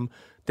exam,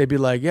 they'd be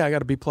like, yeah, I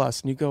got a B+.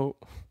 And you go,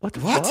 what the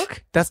What?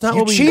 fuck? That's not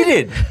You what we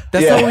cheated.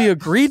 That's Yeah. not what we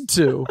agreed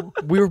to.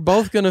 We were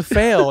both going to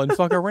fail and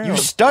fuck around. You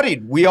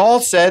studied. We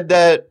all said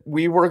that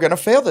we were going to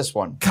fail this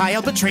one.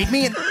 Kyle betrayed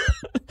me.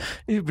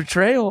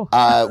 Betrayal.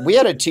 We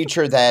had a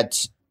teacher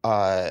that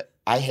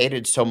I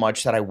hated so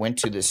much that I went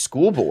to the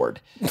school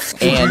board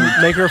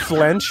and make her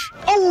flinch.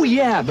 Oh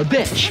yeah, the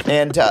bitch.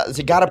 And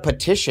they got a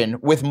petition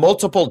with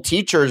multiple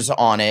teachers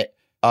on it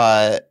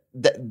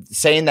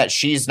saying that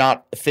she's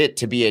not fit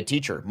to be a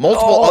teacher.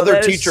 Multiple other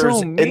that is teachers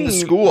so in the mean.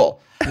 school.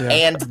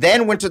 And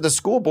then went to the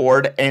school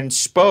board and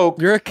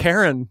spoke. You're a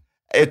Karen.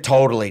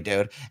 Totally,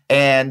 dude.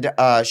 And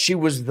she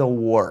was the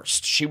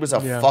worst. She was a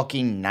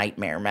fucking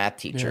nightmare math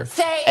teacher.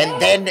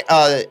 And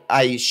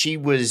then she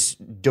was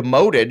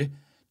demoted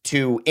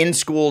to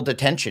in-school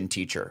detention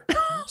teacher.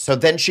 So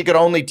then she could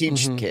only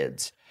teach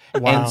kids.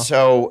 Wow. And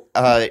so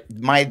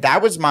that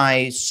was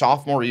my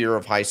sophomore year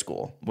of high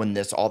school when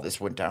all this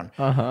went down.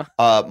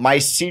 My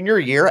senior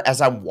year, as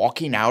I'm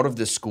walking out of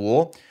the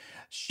school,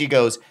 she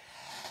goes,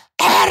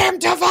 Adam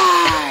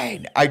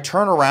Devine! I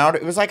turn around.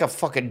 It was like a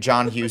fucking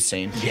John Hughes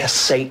scene. Yes,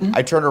 Satan.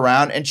 I turn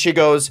around and she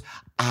goes,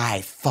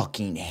 I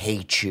fucking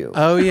hate you.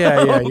 Oh,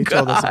 yeah. You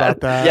told us about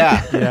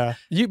that. Yeah.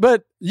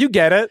 But you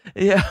get it.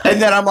 Yeah.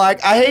 And then I'm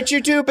like, I hate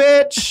you too,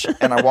 bitch.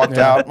 And I walked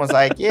out and was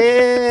like,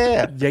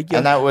 yeah.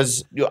 And that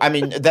was, I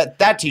mean,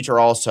 that teacher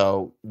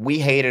also, we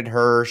hated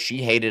her. She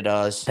hated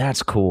us.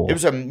 That's cool. It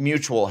was a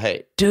mutual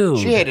hate. Dude.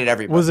 She hated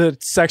everybody. Was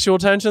it sexual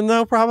tension,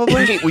 though, probably?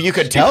 Well, you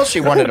could tell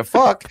she wanted to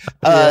fuck.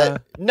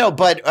 No,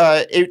 but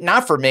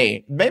not for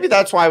me. Maybe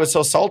that's why I was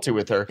so salty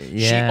with her.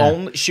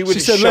 Yeah. She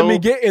would said, show, let me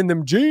get in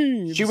them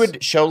jeans. She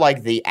would show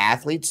like the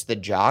athletes, the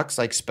jocks,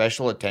 like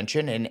special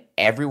attention, and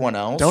everyone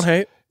else. Don't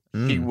hate.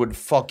 She would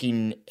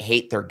fucking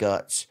hate their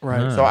guts.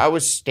 Right. So I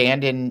was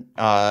standing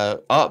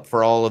up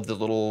for all of the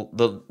little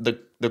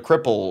the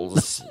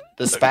cripples,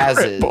 the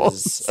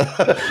spazzes,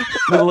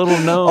 the little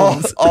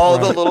gnomes, all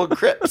the little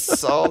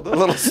crips, all the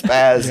little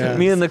spazzes. Yeah.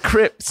 Me and the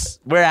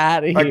Crips, we're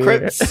out of here. My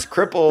crips,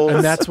 cripples,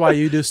 And that's why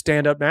you do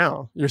stand up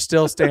now. You're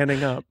still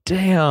standing up.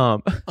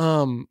 Damn.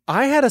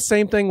 I had a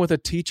same thing with a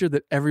teacher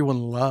that everyone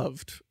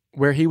loved,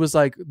 where he was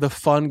like the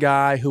fun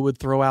guy who would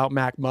throw out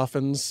Mac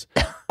muffins.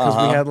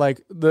 Because we had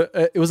like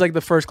it was like the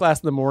first class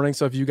in the morning.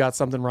 So if you got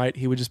something right,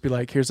 he would just be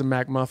like, here's a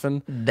Mac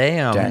muffin.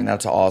 Damn. Dang,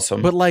 that's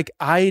awesome. But like,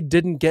 I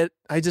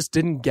just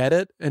didn't get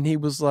it. And he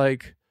was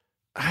like,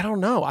 I don't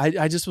know.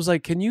 I just was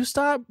like, can you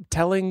stop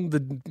telling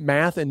the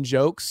math and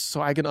jokes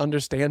so I can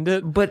understand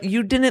it? But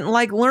you didn't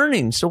like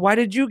learning. So why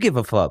did you give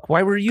a fuck?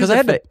 Why were you?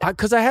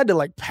 Because I had to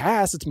like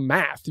pass. It's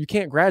math. You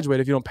can't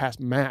graduate if you don't pass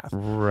math.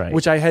 Right.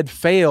 Which I had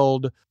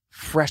failed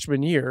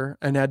freshman year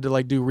and had to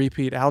like do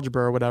repeat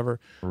algebra or whatever.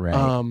 Right.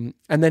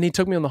 And then he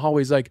took me on the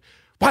hallway. He's like,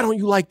 why don't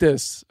you like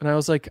this? And I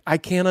was like, I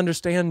can't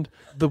understand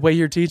the way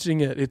you're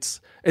teaching it. It's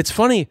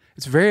funny.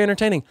 It's very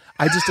entertaining.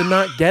 I just am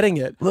not getting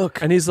it.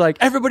 Look. And he's like,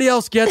 everybody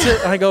else gets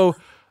it. And I go,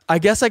 I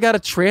guess I got to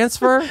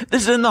transfer.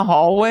 This is in the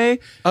hallway.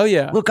 Oh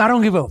yeah. Look, I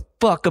don't give a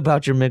fuck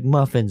about your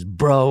McMuffins,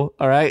 bro.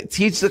 All right.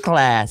 Teach the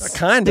class.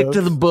 Stick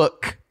to the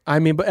book. I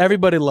mean, but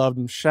everybody loved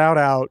him. Shout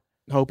out.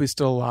 Hope he's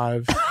still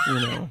alive. You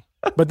know.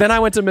 But then I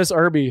went to Miss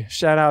Irby.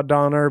 Shout out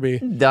Dawn Irby.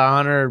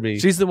 Dawn Irby.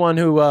 She's the one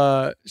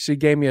who she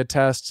gave me a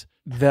test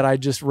that I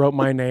just wrote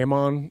my name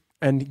on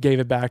and gave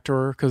it back to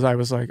her because I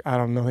was like, I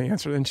don't know the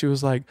answer. And she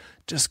was like,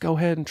 just go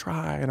ahead and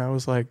try. And I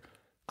was like,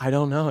 I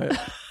don't know it.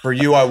 For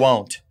you, I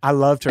won't. I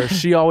loved her.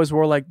 She always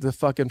wore like the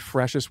fucking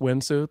freshest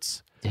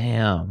windsuits.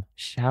 Damn.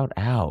 Shout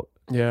out.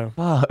 Yeah.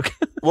 Fuck.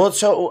 Well,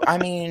 so I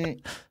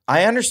mean,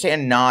 I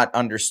understand not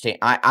understand.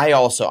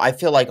 I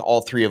feel like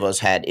all three of us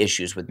had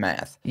issues with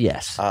math.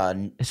 Yes.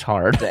 It's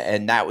hard.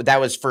 And that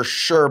was for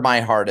sure my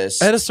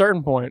hardest. At a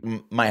certain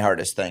point. My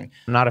hardest thing.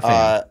 I'm not a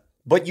fan.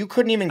 But you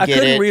couldn't even get it. I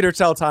couldn't read or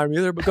tell time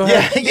either, but go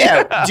ahead.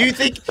 Yeah. Do you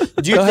think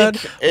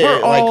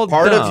all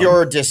part dumb. of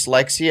your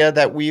dyslexia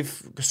that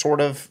we've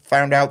sort of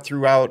found out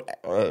throughout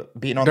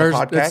being on the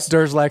podcast? It's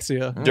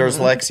dyslexia.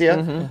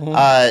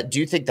 Dyslexia. Do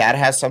you think that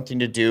has something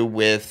to do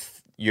with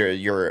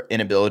your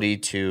inability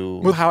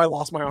with how I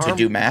lost my arm to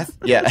do math?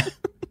 Yeah.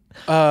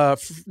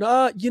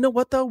 You know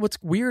what though?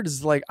 What's weird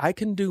is like I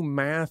can do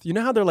math. You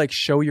know how they're like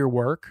show your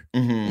work,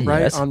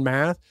 right? Yes. On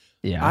math.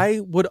 Yeah.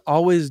 I would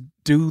always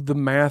do the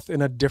math in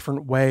a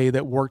different way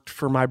that worked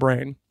for my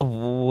brain.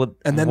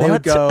 And then they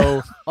would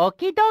go,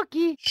 okie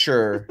dokie.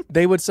 Sure.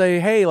 They would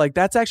say, hey, like,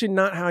 that's actually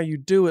not how you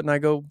do it. And I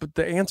go, but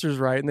the answer's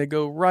right. And they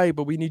go, right,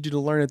 but we need you to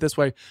learn it this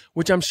way,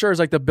 which I'm sure is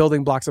like the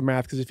building blocks of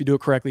math. Because if you do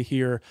it correctly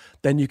here,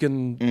 then you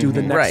can do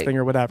the next thing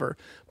or whatever.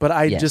 But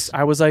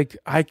I was like,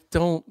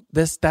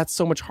 that's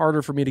so much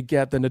harder for me to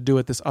get than to do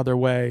it this other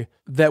way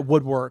that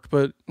would work.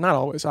 But not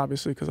always,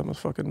 obviously, because I'm a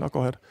fucking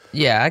knucklehead.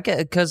 Yeah,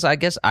 because I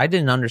guess I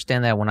didn't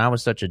understand that when I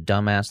was such a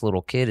dumbass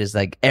little kid. Is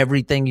like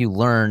everything you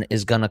learn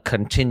is going to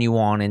continue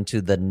on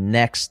into the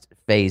next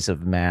phase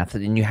of math,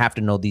 and you have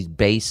to know these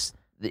base.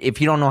 If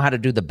you don't know how to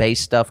do the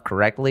base stuff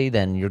correctly,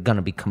 then you're going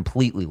to be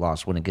completely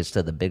lost when it gets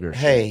to the bigger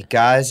shit.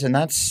 Guys, and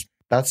that's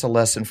a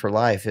lesson for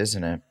life,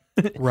 isn't it?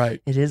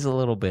 Right. It is a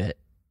little bit.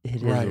 It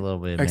is Right. a little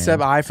bit, Except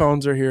man.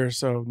 iPhones are here,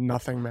 so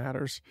nothing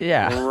matters.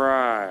 Yeah.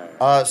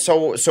 Right.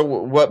 So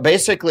what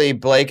basically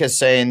Blake is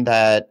saying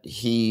that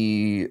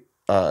he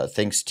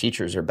thinks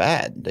teachers are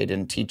bad. They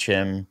didn't teach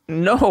him.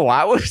 No,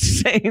 I was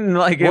saying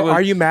like it Well, was,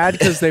 are you mad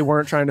because they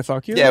weren't trying to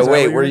fuck you? Yeah, Is that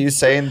wait, what were you're- you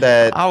saying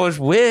that? I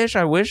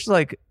wish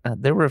like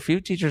there were a few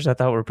teachers I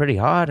thought were pretty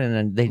hot, and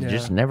then they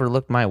just never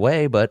looked my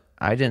way. But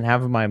I didn't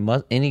have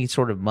any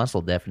sort of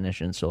muscle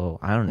definition, so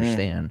I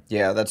understand.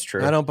 Yeah, that's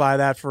true. I don't buy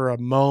that for a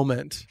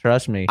moment.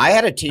 Trust me. I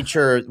had a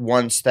teacher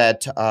once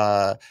that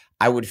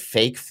I would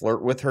fake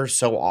flirt with her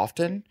so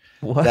often.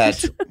 What?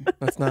 That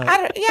That's not.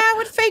 I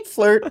would fake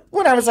flirt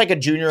when I was like a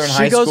junior in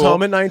high She school. goes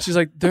home at night and she's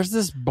like, "There's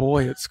this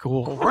boy at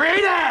school.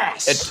 Great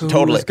ass! Who's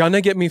Totally. gonna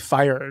get me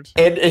fired."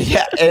 And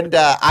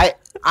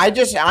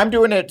I'm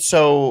doing it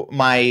so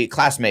my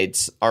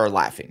classmates are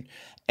laughing.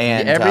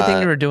 And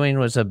Everything you were doing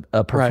was a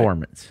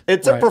performance.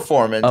 It's a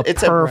performance.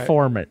 It's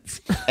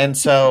performance. And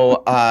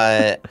so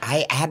I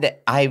had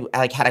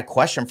a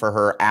question for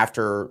her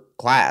after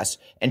class,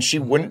 and she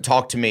wouldn't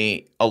talk to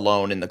me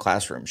alone in the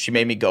classroom. She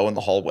made me go in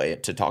the hallway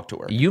to talk to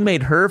her. You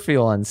made her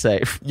feel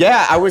unsafe.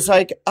 Yeah, I was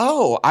like,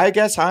 oh, I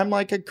guess I'm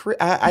like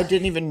I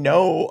didn't even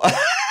know.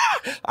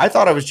 I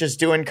thought I was just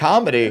doing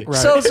comedy. Right.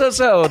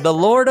 So, the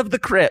Lord of the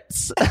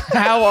Crypts.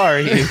 How are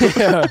you?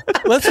 Yeah.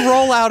 Let's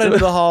roll out into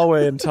the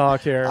hallway and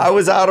talk here. I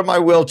was out of my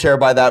wheelchair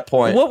by that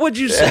point. What would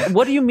you say?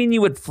 What do you mean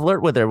you would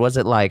flirt with her? Was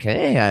it like,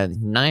 hey, a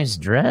nice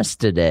dress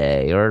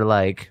today? Or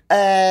like,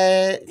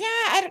 Yeah,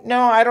 I don't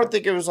know. I don't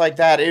think it was like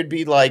that. It'd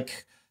be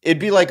like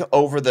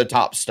over the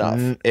top stuff.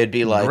 It'd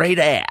be like great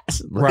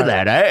ass. Look at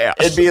that ass.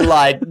 It'd be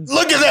like,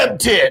 look at them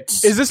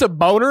tits. Is this a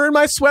boner in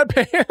my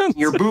sweatpants?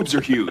 Your boobs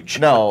are huge.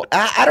 No,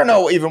 I don't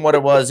know even what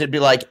it was. It'd be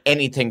like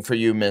anything for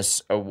you,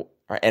 Miss,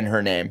 and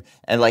her name,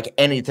 and like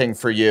anything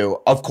for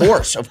you. Of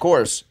course,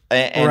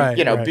 and Right,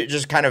 you know, right.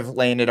 just kind of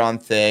laying it on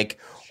thick.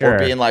 Sure. Or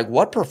being like,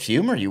 what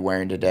perfume are you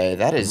wearing today?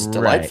 That is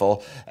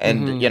delightful.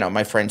 And, you know,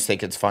 my friends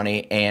think it's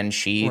funny, and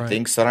she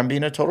thinks that I'm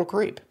being a total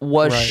creep.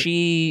 Was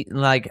she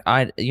like,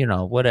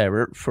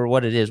 whatever, for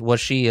what it is,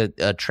 was she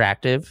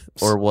attractive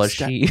or was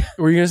she?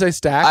 Were you going to say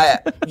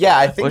stacked? Yeah,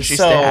 I think Was she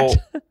so.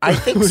 stacked? I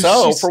think Was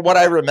so, she for what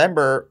I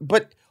remember.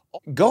 But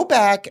go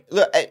back.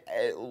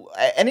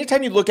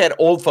 Anytime you look at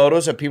old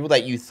photos of people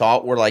that you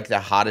thought were like the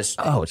hottest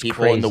it's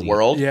people in the crazy.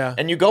 world, Yeah.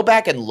 and you go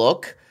back and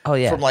look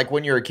from like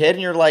when you're a kid,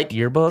 and you're like,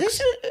 Yearbooks?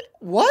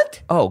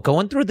 What? Oh,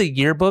 going through the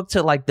yearbook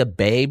to like the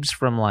babes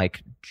from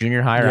like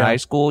junior high or high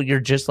school, you're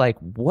just like,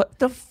 what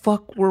the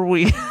fuck were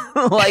we?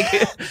 Like,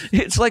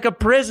 it's like a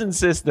prison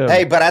system.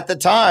 Hey, but at the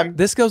time,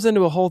 This goes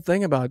into a whole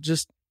thing about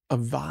just a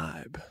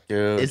vibe.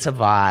 dude, It's a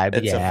vibe.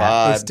 it's a They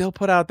vibe. still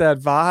put out that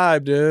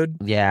vibe, dude.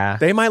 Yeah.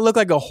 They might look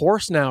like a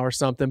horse now or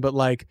something, but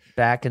like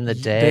Back in the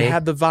day. they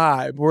had the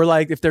vibe. Where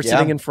like if they're Yeah.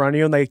 sitting in front of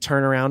you and they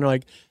turn around and they're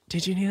like,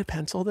 "Did you need a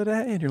pencil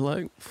today?" And you're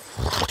like,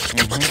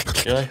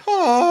 You're like,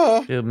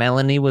 oh. Dude,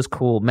 Melanie was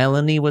cool.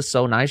 Melanie was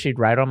so nice. She'd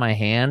write on my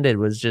hand. It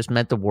was just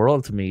meant the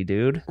world to me,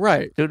 dude.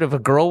 right. Dude, if a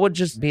girl would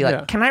just be like,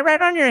 Yeah. can I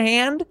write on your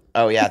hand?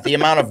 Oh yeah, the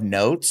amount of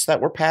notes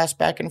that were passed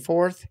back and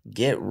forth.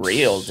 Get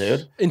real,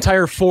 dude.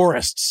 Entire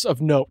forests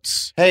of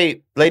notes.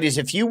 Hey, ladies,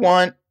 if you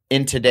want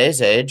in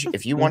today's age,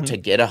 if you want to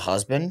get a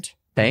husband,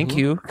 Thank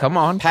you. Come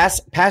on.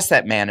 pass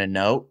that man a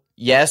note.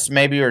 Yes,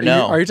 maybe, or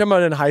no. Are you talking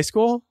about in high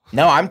school?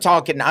 No, I'm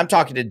talking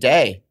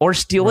today. Or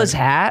steal his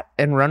hat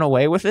and run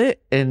away with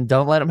it and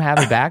don't let him have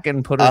it back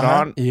and put it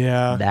on.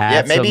 Yeah.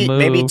 That's Yeah, a move.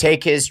 maybe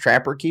take his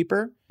trapper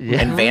keeper Yeah.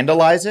 and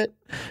vandalize it.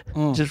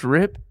 Just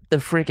rip the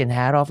freaking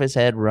hat off his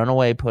head, run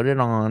away, put it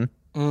on,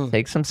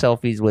 take some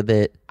selfies with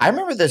it. I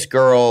remember this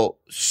girl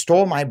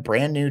stole my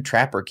brand new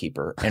trapper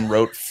keeper and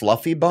wrote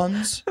fluffy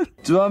buns.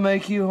 Do I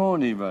make you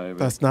horny, baby?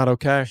 That's not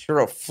okay. She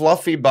wrote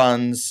fluffy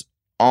buns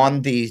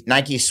on the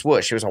Nike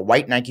swoosh. It was a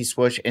white Nike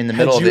swoosh in the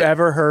middle Had of you it.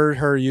 ever heard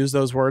her use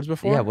those words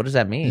before? Yeah, what does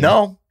that mean?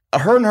 No,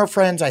 her and her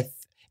friends.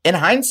 In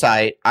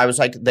hindsight, I was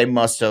like, they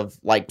must have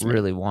liked me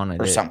Really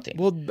wanted or it. something.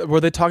 Well, were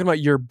they talking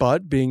about your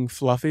butt being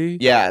fluffy?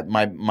 Yeah,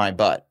 my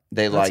butt.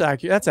 They That's like,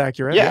 accurate. That's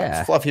accurate.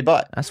 yeah, fluffy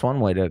butt. That's one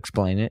way to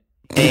explain it.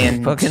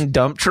 And Fucking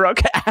dump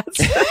truck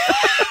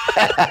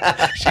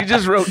ass. She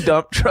just wrote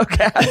dump truck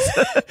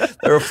ass.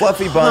 there were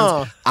fluffy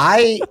buns. Huh.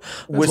 I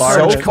was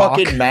large so cock.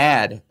 fucking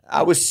mad.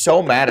 I was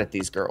so mad at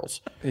these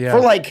girls Yeah. for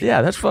like.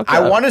 Yeah, that's fucked I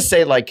up. want to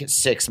say like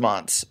 6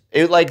 months.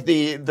 It like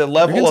the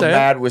level of say it.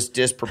 mad was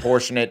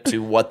disproportionate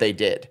to what they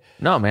did.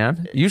 No,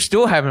 man. You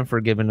still haven't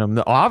forgiven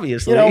them,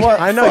 obviously. You know what?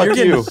 I know Fuck you're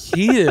getting you.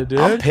 heated, dude.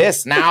 I'm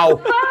pissed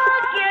now.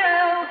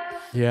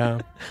 Yeah.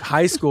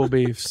 High school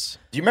beefs.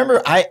 Do you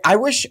remember? I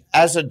wish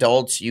as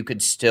adults you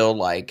could still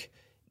like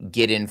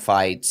get in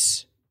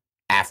fights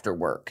after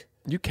work.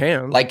 You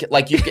can. Like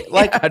you get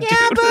like Yeah,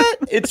 yeah, dude.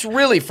 but it's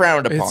really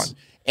frowned upon. It's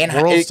And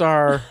World it-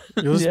 Star.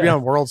 You'll just be Yeah.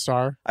 on World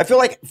Star. I feel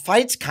like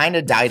fights kind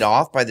of died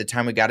off by the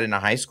time we got into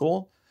high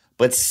school,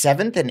 but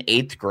 7th and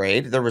 8th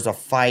grade there was a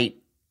fight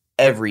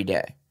every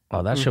day.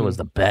 Oh, that shit was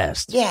the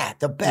best. Yeah,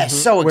 the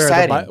best. So Where,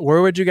 exciting.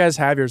 where would you guys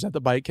have yours? At the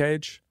bike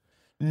cage?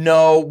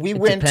 No, we It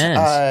went.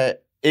 depends.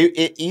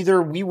 It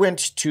either we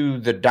went to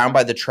the down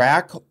by the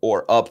track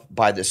or up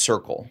by the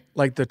circle.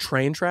 Like the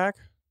train track?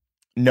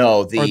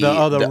 No, the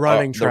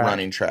running track. The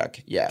running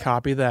track, yeah.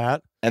 Copy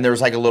that. And there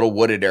was like a little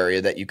wooded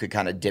area that you could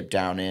kind of dip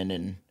down in.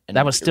 And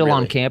that was still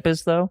on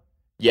campus, though?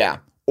 Yeah.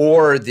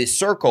 Or the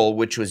circle,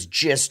 which was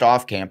just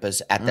off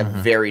campus at the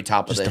very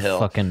top of the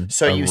hill.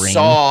 So you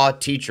saw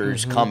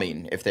teachers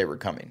coming if they were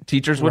coming.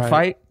 Teachers would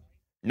fight?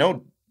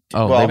 No.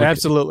 Oh, well,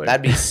 absolutely.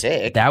 That'd be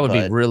sick. That would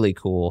be really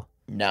cool.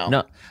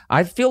 No,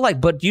 I feel like,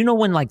 but do you know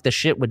when like the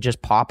shit would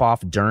just pop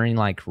off during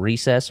like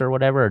recess or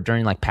whatever, or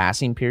during like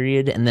passing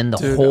period, and then the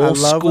whole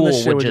school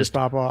would just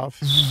pop off,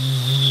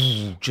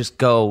 just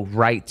go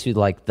right to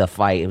like the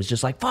fight. It was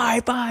just like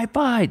fight.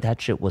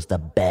 That shit was the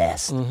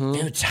best, dude.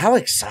 It's how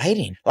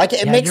exciting! Like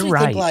it makes me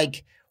think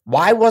like,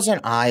 why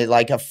wasn't I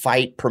like a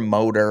fight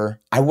promoter?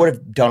 I would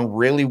have done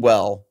really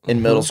well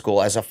in middle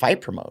school as a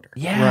fight promoter.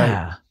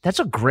 Yeah, that's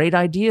a great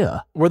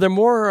idea. Were there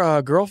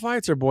more girl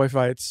fights or boy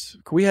fights?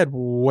 We had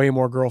way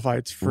more girl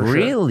fights for sure.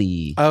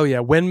 Really? Oh yeah,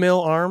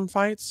 windmill arm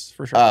fights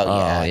for sure.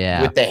 Oh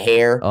yeah, with the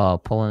hair. Oh,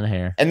 pulling the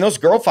hair. And those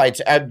girl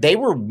fights, they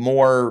were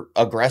more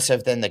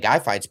aggressive than the guy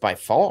fights by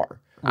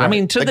far. I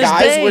mean, to this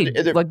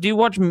day, like, do you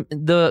watch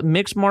the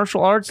mixed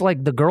martial arts,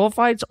 like the girl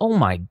fights? Oh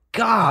my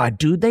God,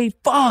 dude, they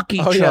fuck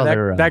each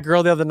other. That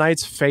girl the other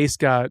night's face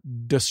got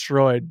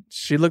destroyed.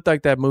 She looked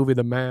like that movie,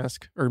 The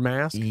Mask, or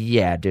Mask.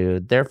 Yeah,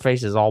 dude, their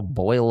faces all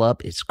boil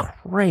up. It's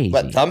crazy.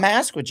 But The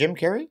Mask with Jim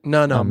Carrey?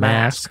 No,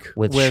 Mask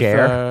with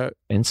Cher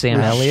and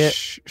Sam Elliott.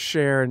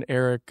 Cher and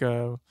Eric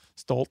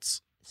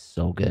Stoltz.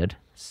 So good.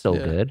 So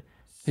good.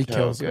 He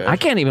kills it. I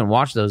can't even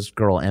watch those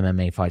girl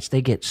MMA fights.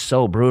 They get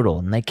so brutal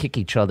and they kick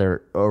each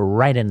other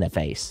right in the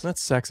face.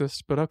 That's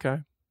sexist, but okay.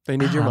 They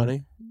need your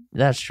money.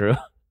 That's true.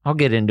 I'll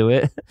get into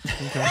it.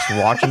 Just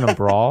watching them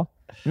brawl.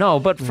 No,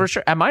 but for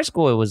sure, at my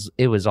school,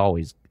 it was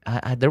always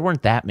there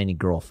weren't that many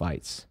girl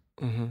fights.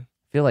 Mm-hmm.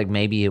 I feel like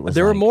maybe it was.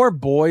 There were more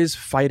boys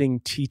fighting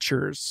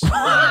teachers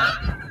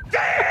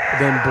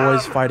than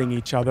boys fighting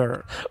each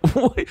other.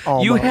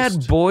 You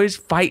had boys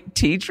fight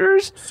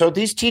teachers? So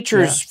these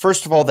teachers,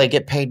 first of all, they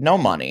get paid no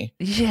money.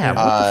 Yeah,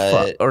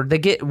 what the fuck? Or they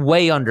get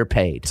way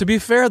underpaid. To be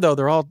fair, though,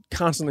 they're all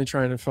constantly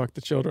trying to fuck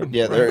the children.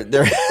 Yeah, right?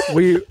 they're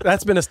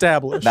that's been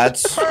established.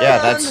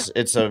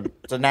 It's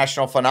a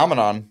national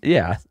phenomenon.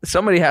 Yeah,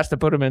 somebody has to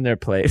put them in their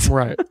place.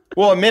 Right.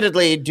 Well,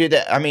 admittedly,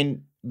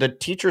 the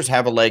teachers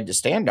have a leg to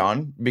stand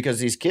on because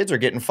these kids are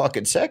getting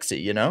fucking sexy,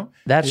 you know?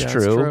 That's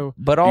true.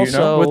 But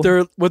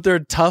also with their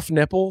tough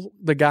nipple,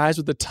 the guys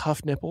with the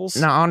tough nipples.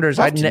 Now, Anders,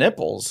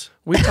 nipples.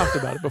 We talked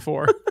about it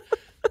before.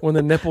 When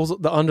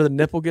the under the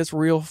nipple gets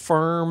real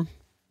firm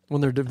when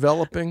they're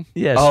developing.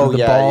 Yes,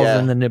 the balls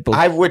and the nipples.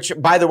 Which,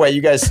 by the way,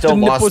 you guys still the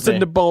lost nipples me.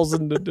 and the balls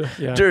and the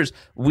Durs,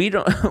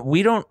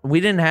 we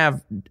didn't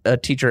have a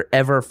teacher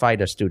ever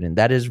fight a student.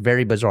 That is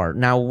very bizarre.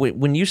 Now,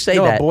 when you say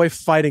that, a boy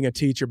fighting a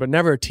teacher, but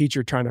never a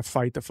teacher trying to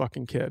fight the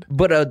fucking kid.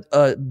 But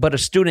a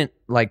student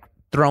like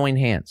throwing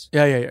hands.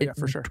 Yeah,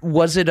 for sure.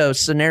 Was it a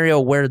scenario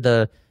where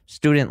the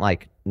student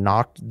like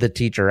knocked the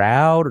teacher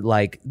out?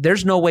 Like,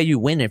 there's no way you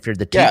win if you're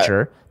the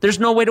teacher. Yeah. There's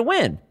no way to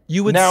win.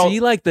 You would see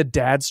like the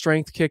dad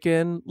strength kick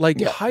in. Like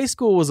high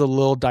school was a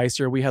little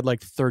dicier. We had like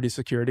 30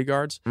 security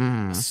guards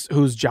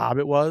whose job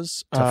it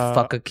was to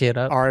fuck a kid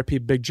up. R.I.P.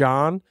 Big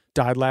John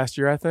died last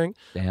year, I think.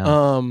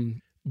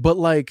 Damn. But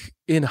like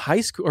in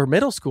high school or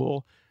middle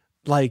school,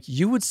 like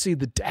you would see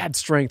the dad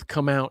strength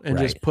come out and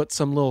just put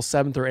some little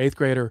 7th or 8th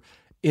grader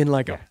in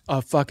like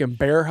a fucking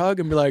bear hug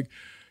and be like,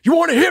 "You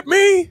want to hit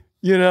me?"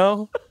 You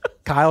know,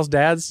 Kyle's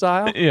dad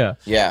style. Yeah.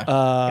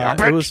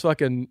 It was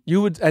fucking.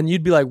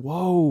 You'd be like,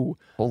 "Whoa,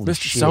 holy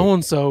Mr. shit. So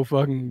and so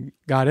fucking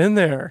got in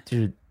there,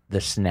 dude."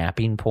 The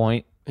snapping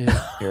point.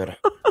 Yeah, dude.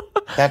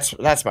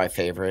 That's my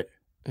favorite.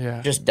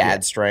 Yeah, just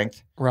dad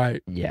strength.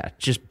 Right. Yeah,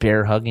 just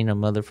bear hugging a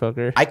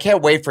motherfucker. I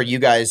can't wait for you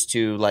guys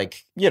to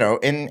like,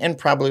 in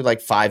probably like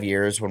 5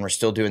 years when we're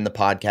still doing the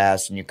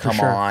podcast and you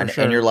come on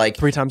and you're like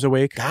 3 times a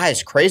week.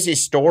 Guys, crazy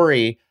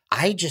story.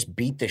 I just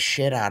beat the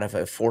shit out of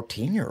a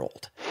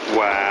 14-year-old.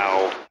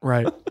 Wow.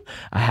 Right.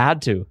 I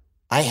had to.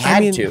 I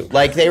had to.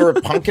 Like, they were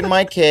punking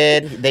my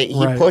kid.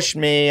 He pushed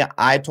me.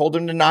 I told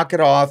him to knock it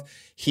off.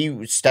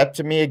 He stepped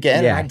to me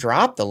again, and I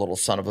dropped the little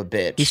son of a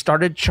bitch. He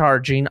started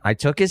charging. I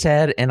took his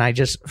head, and I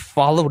just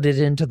followed it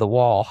into the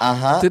wall.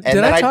 Did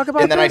I talk about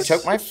this? And then I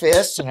took my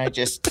fist, and I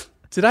just...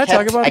 Did I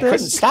talk about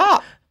this?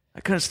 I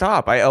couldn't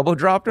stop. I elbow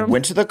dropped him.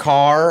 Went to the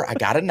car. I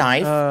got a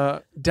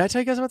knife. Did I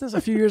tell you guys about this?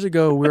 A few years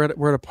ago, we're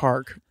at a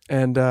park,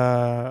 and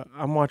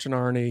I'm watching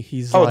Arnie.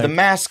 He's the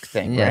mask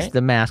thing, yes, right?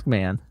 the mask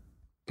man.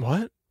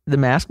 What? The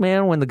mask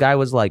man when the guy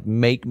was like,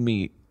 "Make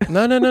me."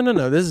 No.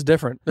 This is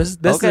different. This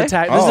okay. is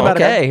attack. This is about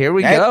here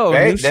we go.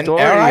 New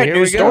story. All right, here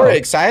new we story. Go.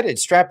 Excited.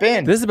 Strap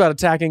in. This is about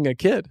attacking a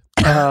kid.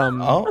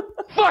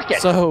 Fuck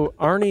it. So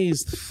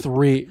Arnie's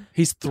 3.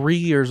 He's 3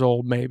 years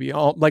old, maybe,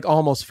 like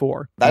almost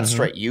 4. That's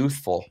straight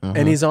youthful.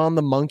 And he's on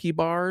the monkey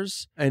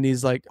bars, and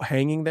he's like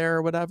hanging there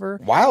or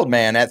whatever. Wild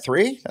man at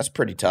 3. That's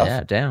pretty tough.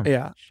 Yeah, damn.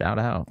 Yeah. Shout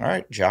out. All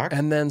right, Jock.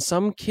 And then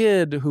some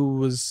kid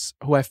who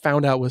I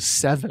found out was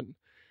 7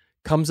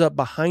 comes up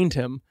behind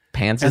him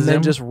pants and then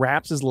him? just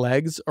wraps his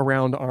legs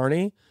around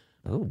Arnie.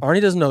 Ooh.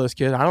 Arnie doesn't know this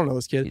kid. I don't know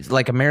this kid. He's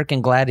like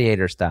American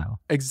Gladiator style.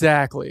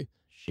 Exactly.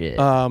 Shit.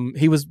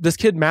 This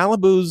kid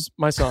Malibu's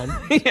my son.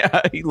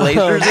 Yeah, he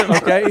lasers him.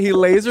 Okay, he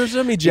lasers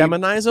him. He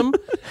Geminis him.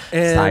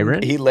 And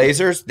Siren. He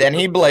lasers, then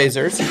he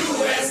blazers.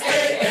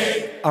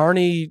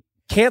 Arnie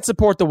can't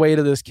support the weight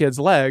of this kid's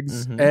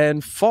legs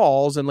and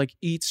falls and like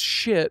eats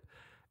shit.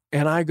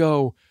 And I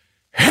go,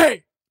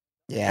 hey.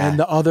 Yeah. And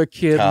the other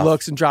kid Tough.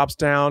 looks and drops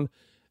down.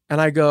 And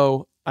I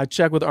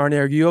check with Arnie,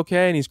 are you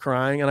okay? And he's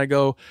crying. And I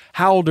go,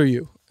 how old are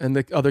you? And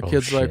the other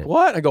kid's like,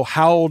 what? I go,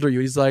 how old are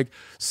you? He's like,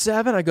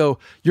 7. I go,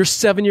 you're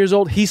 7 years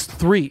old. He's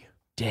 3.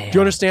 Damn. Do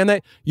you understand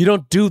that? You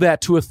don't do that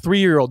to a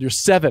 3-year-old. You're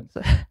 7.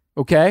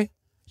 Okay?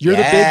 You're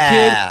the big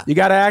kid. You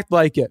got to act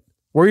like it.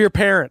 We're your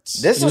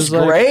parents. This is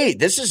great.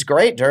 This is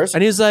great, Durst.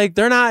 And he's like,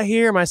 they're not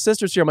here. My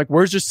sister's here. I'm like,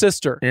 where's your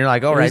sister? And you're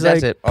like, all And right, he's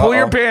that's like, it. Pull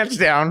your pants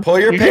down. Pull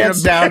your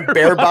pants down.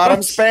 Bare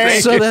bottom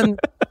spank. So then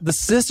the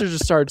sister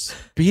just starts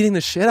beating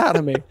the shit out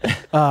of me.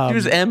 He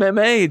was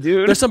MMA,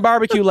 dude. There's some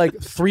barbecue like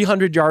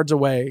 300 yards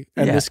away,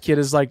 and this kid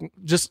is like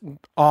just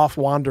off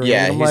wandering.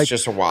 Yeah, and I'm he's like,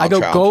 just a wild I go,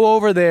 child. go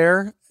over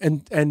there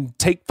and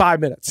take 5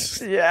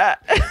 minutes. Yeah.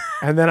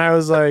 And then I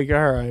was like,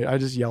 all right. I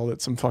just yelled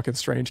at some fucking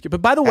strange kid.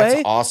 But by the That's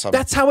way, awesome.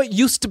 that's how it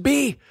used to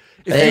be.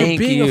 If Thank you're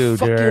being you, a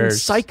fucking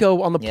Durst.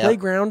 psycho on the Yep.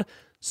 playground,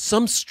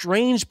 some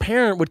strange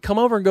parent would come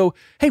over and go,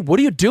 hey, what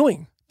are you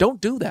doing?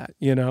 Don't do that,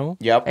 you know?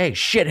 Yep. Hey,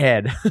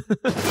 shithead.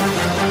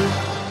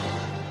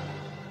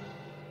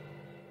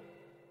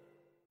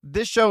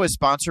 This show is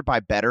sponsored by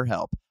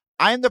BetterHelp.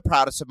 I am the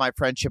proudest of my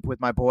friendship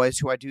with my boys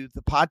who I do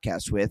the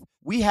podcast with.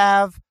 We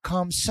have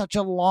come such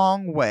a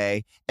long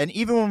way, and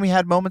even when we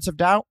had moments of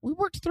doubt, we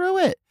worked through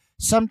it.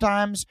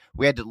 Sometimes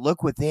we had to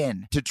look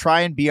within to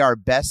try and be our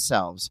best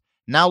selves.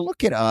 Now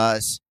look at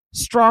us,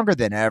 stronger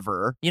than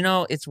ever. You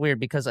know, it's weird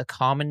because a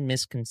common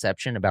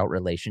misconception about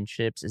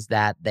relationships is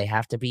that they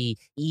have to be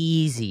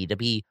easy to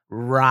be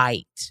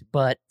right.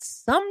 But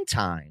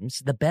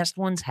sometimes the best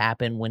ones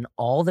happen when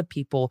all the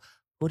people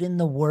put in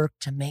the work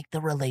to make the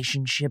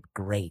relationship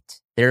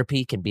great.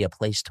 Therapy can be a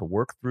place to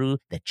work through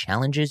the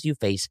challenges you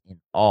face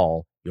in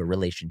all your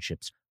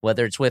relationships,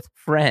 whether it's with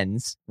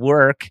friends,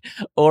 work,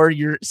 or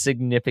your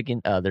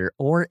significant other,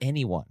 or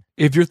anyone.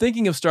 If you're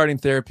thinking of starting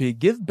therapy,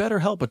 give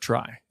BetterHelp a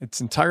try. It's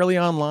entirely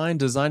online,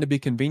 designed to be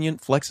convenient,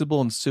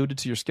 flexible, and suited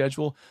to your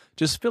schedule.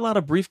 Just fill out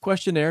a brief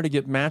questionnaire to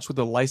get matched with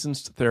a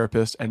licensed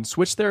therapist and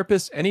switch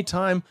therapists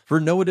anytime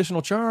for no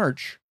additional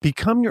charge.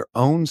 Become your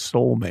own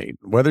soulmate,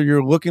 whether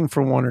you're looking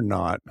for one or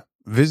not.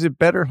 Visit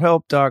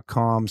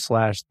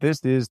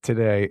BetterHelp.com/thisis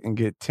today and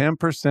get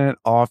 10%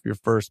 off your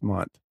first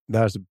month.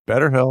 That's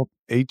BetterHelp,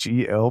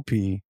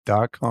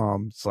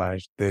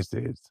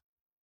 HELP.com/thisis.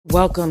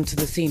 Welcome to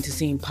the Scene to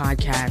Scene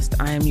podcast.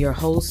 I am your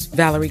host,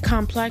 Valerie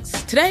Complex.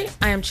 Today,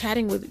 I am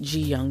chatting with Ji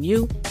Young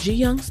Yu. Ji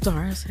Young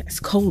stars as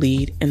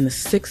co-lead in the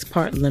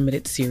 6-part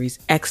limited series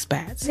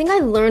Expats. I think I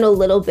learn a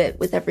little bit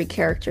with every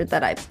character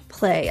that I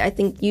play. I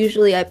think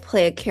usually I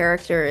play a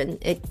character and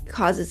it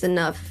causes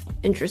enough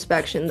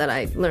introspection that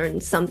I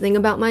learn something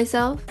about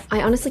myself.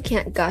 I honestly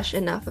can't gush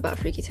enough about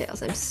Freaky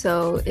Tales. I'm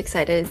so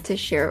excited to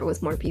share it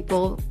with more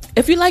people.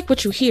 If you like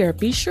what you hear,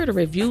 be sure to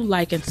review,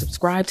 like, and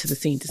subscribe to the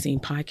Scene to Scene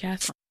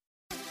podcast.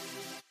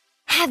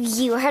 Have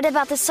you heard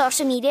about the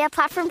social media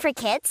platform for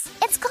kids?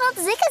 It's called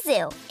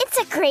Zigazoo. It's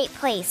a great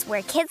place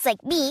where kids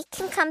like me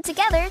can come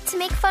together to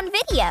make fun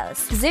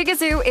videos.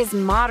 Zigazoo is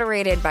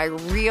moderated by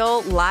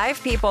real, live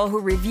people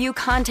who review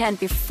content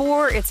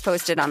before it's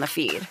posted on the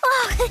feed.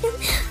 Oh,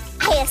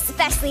 I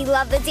especially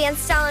love the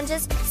dance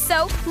challenges.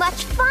 So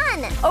much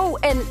fun. Oh,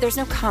 and there's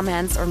no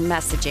comments or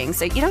messaging,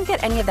 so you don't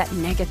get any of that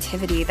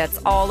negativity that's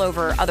all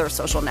over other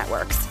social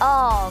networks.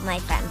 All my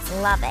friends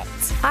love it.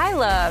 I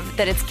love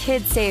that it's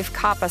kid-safe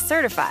COPPA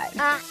certified.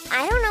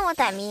 I don't know what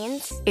that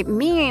means. It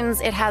means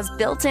it has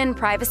built-in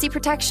privacy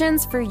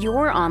protections for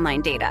your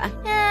online data.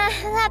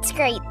 That's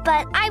great,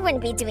 but I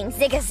wouldn't be doing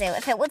Zigazoo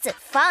if it wasn't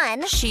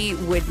fun. She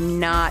would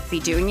not be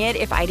doing it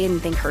if I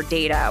didn't think her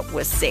data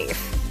was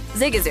safe.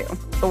 Zigazoo,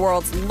 the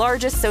world's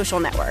largest social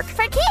network.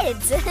 For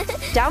kids!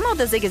 Download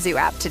the Zigazoo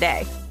app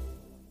today.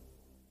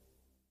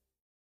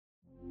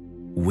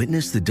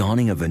 Witness the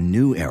dawning of a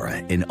new era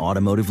in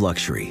automotive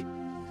luxury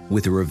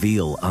with a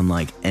reveal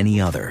unlike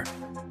any other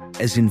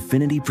as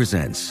Infiniti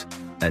presents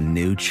a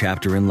new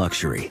chapter in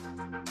luxury,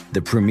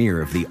 the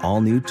premiere of the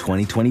all-new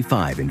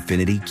 2025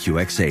 Infiniti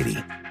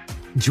QX80.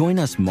 Join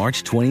us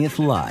March 20th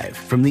live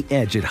from the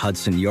Edge at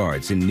Hudson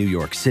Yards in New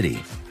York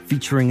City,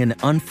 featuring an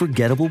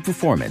unforgettable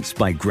performance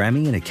by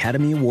Grammy and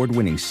Academy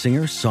Award-winning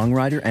singer,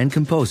 songwriter, and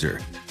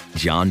composer,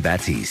 Jon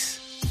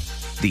Batiste.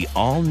 The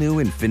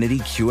all-new Infiniti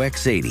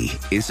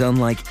QX80 is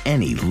unlike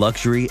any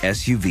luxury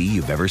SUV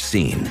you've ever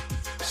seen.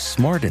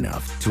 Smart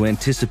enough to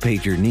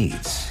anticipate your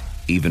needs,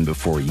 even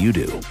before you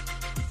do.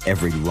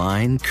 Every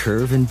line,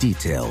 curve, and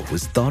detail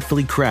was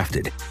thoughtfully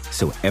crafted,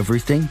 so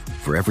everything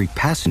for every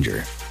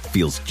passenger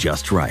feels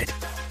just right.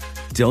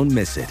 Don't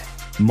miss it.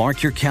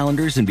 Mark your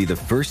calendars and be the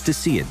first to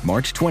see it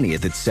March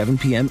 20th at 7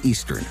 p.m.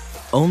 Eastern,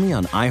 only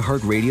on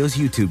iHeartRadio's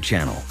YouTube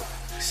channel.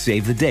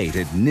 Save the date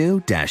at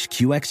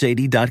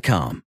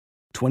new-QX80.com.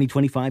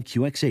 2025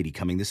 QX80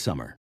 coming this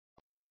summer.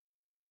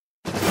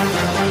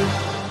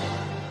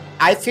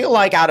 I feel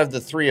like out of the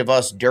three of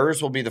us,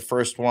 Durs will be the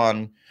first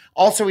one.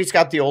 Also, he's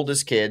got the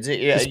oldest kids.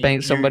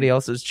 Spank somebody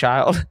else's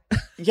child.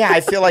 Yeah,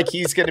 I feel like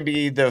he's going to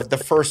be the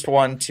first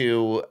one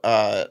to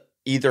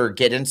either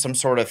get in some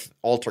sort of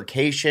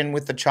altercation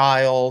with the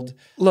child,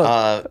 Look,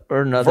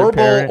 or another verbal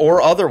parent.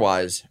 or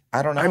otherwise.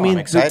 I don't know. I mean, I'm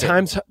excited.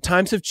 the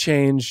times have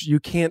changed. You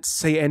can't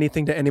say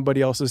anything to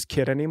anybody else's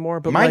kid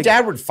anymore. But my like,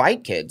 dad would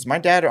fight kids. My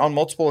dad on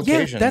multiple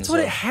occasions. Yeah, that's what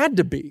it had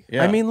to be.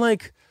 Yeah. I mean,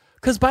 like,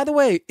 because by the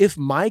way, if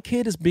my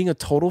kid is being a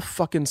total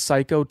fucking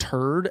psycho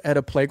turd at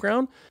a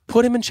playground,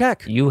 put him in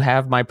check. You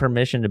have my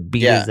permission to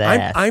beat his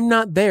ass. I'm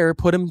not there.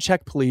 Put him in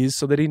check, please,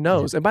 so that he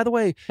knows. And by the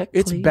way,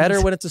 it's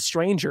better when it's a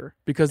stranger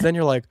because then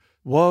you're like,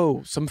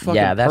 whoa, some fucking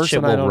that person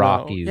shit I will don't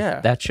rock know. you. Yeah.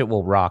 That shit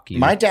will rock you.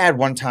 My dad,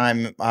 one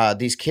time,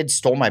 these kids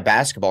stole my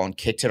basketball and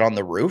kicked it on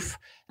the roof.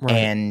 Right.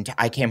 And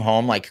I came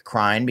home like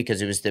crying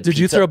because it was the Did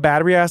you throw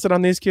battery acid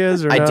on these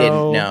kids? Or I no?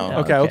 didn't. No.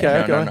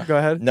 Okay. No. Go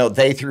ahead. No,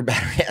 they threw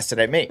battery acid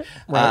at me.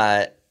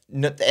 Right.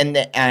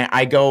 And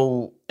I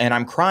go and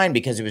I'm crying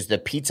because it was the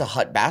Pizza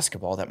Hut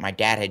basketball that my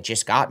dad had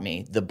just got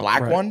me, the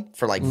black one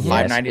for like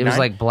 $5.99. It was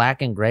like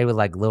black and gray with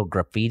like little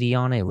graffiti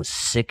on it. It was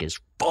sick as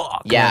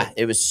fuck. Yeah,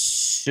 it was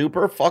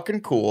super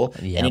fucking cool.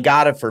 Yep. And he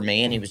got it for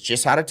me, and he was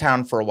just out of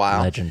town for a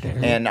while.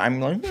 Legendary. And I'm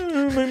like,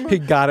 He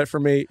got it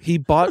for me. He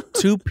bought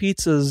 2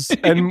 pizzas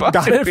and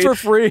got it for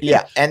free.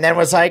 yeah. And then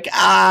was like,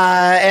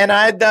 and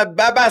I had the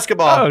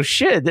basketball. Oh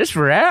shit, this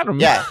for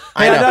Adam. Yeah,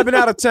 I And know. I've been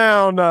out of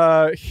town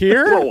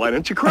here. Well, why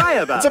don't you cry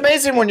about It's it?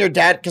 amazing when your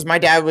dad, because my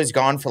dad was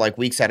gone for like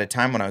weeks at a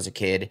time when I was a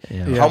kid,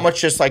 how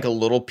much just like a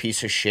little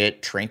piece of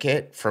shit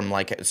trinket from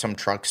like some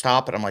truck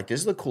stop. And I'm like, this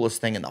is the coolest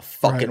thing in the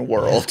fucking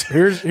world.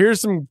 Here's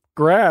some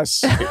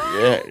grass.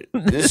 Yeah,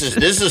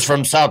 this is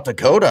from South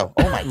Dakota.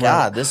 Oh my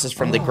God, this is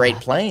from the Great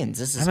Plains.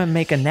 This is I'm gonna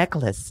make a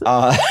necklace.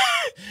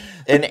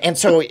 and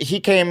so he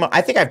came.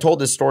 I think I've told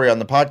this story on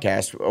the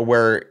podcast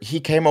where he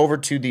came over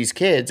to these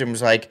kids and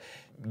was like,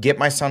 get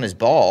my son his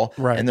ball.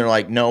 Right. And they're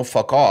like, no,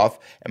 fuck off.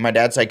 And my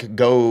dad's like,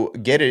 go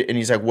get it. And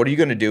he's like, what are you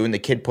going to do? And the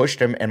kid pushed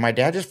him. And my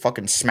dad just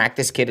fucking smacked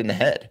this kid in the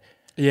head.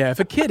 Yeah, if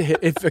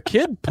a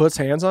kid puts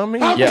hands on me,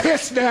 I'm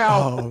pissed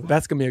now. oh,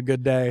 that's gonna be a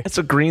good day. It's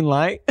a green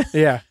light.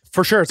 Yeah,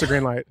 for sure, it's a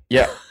green light.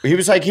 Yeah. He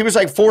was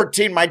like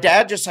 14. My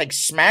dad just like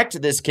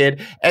smacked this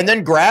kid and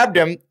then grabbed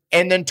him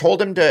and then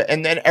told him to,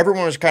 and then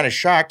everyone was kind of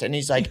shocked. And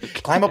he's like,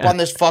 climb up on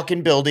this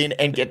fucking building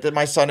and get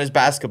my son his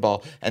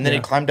basketball. And then he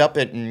climbed up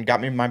it and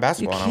got me my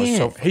basketball. And I was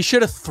so He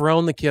should have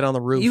thrown the kid on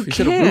the roof. You He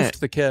should have can't. roofed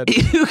the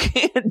kid. You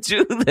can't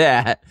do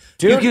that.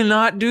 Dude. You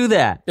cannot do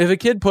that. If a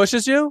kid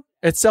pushes you,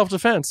 it's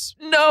self-defense.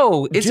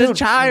 No, it's a Dude,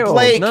 child.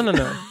 Blake. No.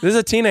 This is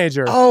a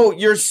teenager. Oh,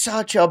 you're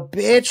such a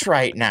bitch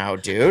right now,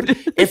 dude.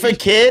 If a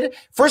kid,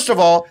 first of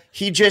all,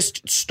 he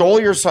just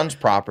stole your son's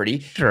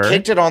property, Sure.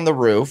 kicked it on the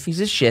roof. He's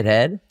a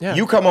shithead. Yeah.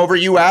 You come over,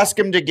 you ask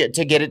him to get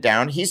it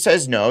down. He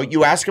says no.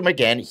 You ask him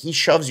again. He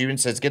shoves you and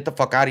says, "Get the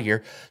fuck out of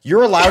here."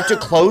 You're allowed to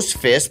close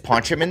fist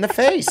punch him in the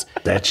face.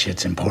 That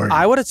shit's important.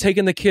 I would have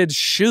taken the kid's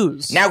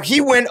shoes. Now he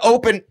went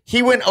open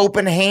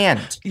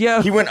hand.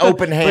 Yeah, He went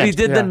open hand. But he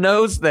did Yeah. the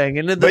nose thing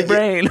into the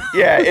brain.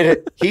 Yeah,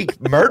 he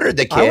murdered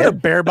the I would kid.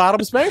 have bare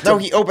bottom spanked No,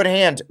 him. he open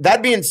hand.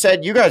 That being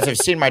said, you guys have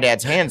seen my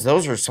dad's hands.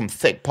 Those are some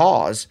thick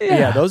paws.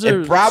 Yeah, those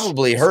are It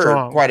probably hurt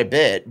strong. quite a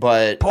bit,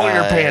 but Pull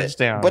your pants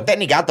down. But then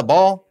he got the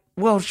ball.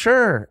 Well,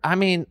 sure. I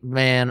mean,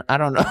 man, I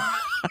don't know.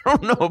 I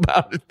don't know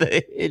about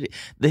the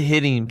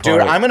hitting part.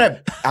 Dude,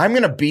 I'm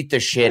gonna beat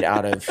the shit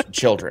out of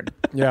children.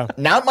 Yeah.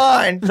 Not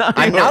mine.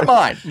 I'm not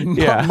mine.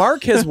 Yeah.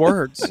 Mark his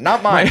words.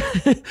 Not mine.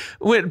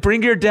 Wait,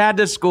 bring your dad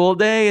to school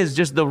day is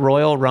just the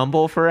Royal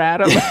Rumble for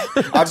Adam.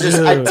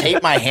 I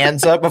tape my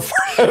hands up before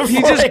He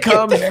I just get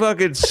comes there.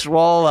 fucking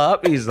swole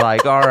up. He's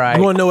like, all right.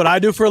 You want to know what I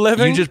do for a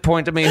living? You just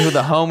point to me who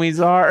the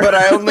homies are. But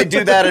I only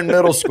do that in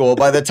middle school.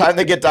 By the time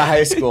they get to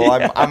high school,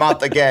 I'm out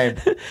the game.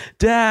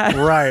 Dad.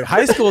 Right.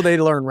 High school, they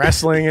learn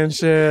wrestling and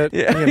shit.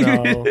 Yeah. You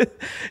know.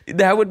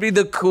 That would be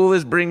the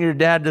coolest bring your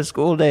dad to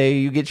school day.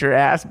 You get your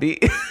ass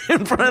beat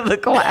in front of the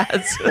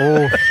class.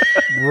 Oh,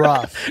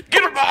 rough.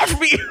 Get him off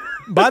me.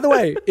 By the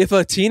way, if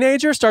a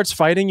teenager starts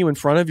fighting you in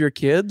front of your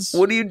kids,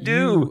 What do you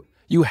do?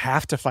 You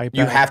have to fight back.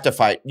 You have to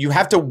fight. You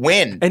have to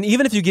win. And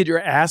even if you get your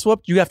ass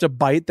whooped, you have to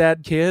bite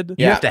that kid.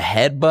 You have to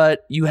headbutt.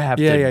 You have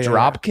to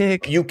drop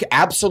kick. You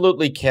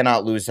absolutely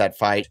cannot lose that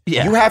fight.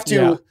 Yeah. You have to.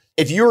 Yeah.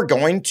 If you're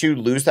going to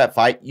lose that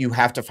fight, you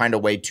have to find a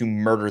way to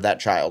murder that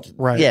child.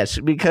 Right. Yes,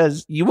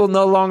 because you will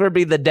no longer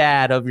be the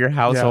dad of your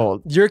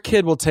household. Your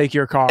kid will take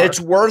your car. It's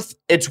worth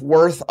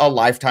a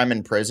lifetime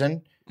in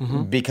prison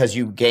because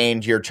you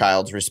gained your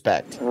child's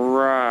respect.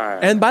 Right.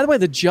 And by the way,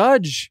 the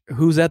judge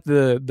who's at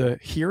the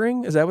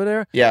hearing, is that what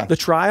they're? Yeah. The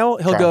trial,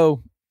 he'll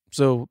go,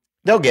 so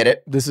They'll get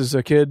it. this is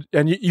a kid,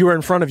 and you were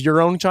in front of your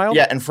own child?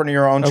 Yeah, in front of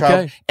your own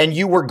child. And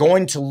you were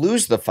going to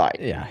lose the fight.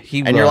 Yeah.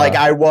 And you're like,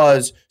 I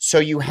was. So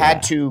you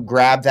had to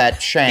grab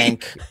that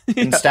shank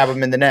and stab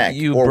him in the neck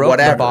You or broke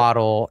whatever. the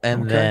bottle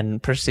and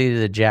then proceeded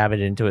to jab it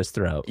into his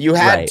throat. You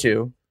had Right.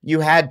 to. You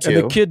had to. And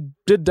the kid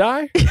did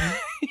die?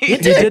 He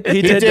did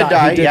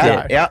die.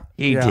 Yeah.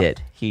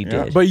 He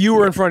did. But you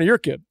were in front of your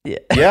kid.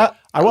 Yeah.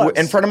 I was.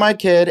 In front of my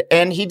kid.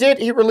 And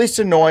he released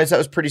a noise that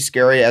was pretty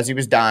scary as he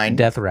was dying.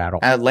 Death rattle.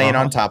 Laying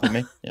on top of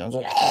me. I was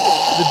like,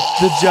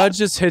 the judge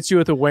just hits you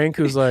with a wink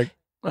who's like,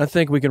 I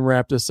think we can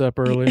wrap this up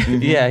early.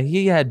 Yeah,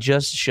 he had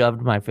just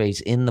shoved my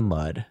face in the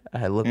mud.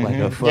 I looked like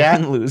a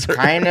fucking loser.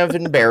 Kind of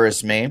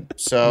embarrassed me.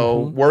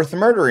 So worth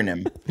murdering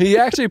him. He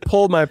actually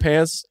pulled my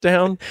pants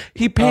down.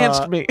 He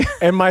pantsed me.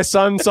 And my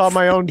son saw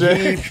my own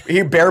dick.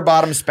 He bare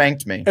bottom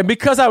spanked me. And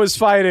because I was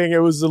fighting, it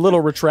was a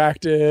little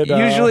retracted.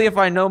 Usually if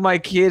I know my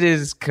kid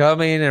is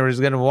coming or is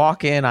going to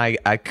walk in, I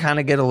kind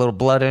of get a little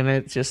blood in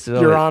it. Just to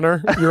Your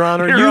Honor.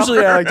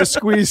 Usually I like to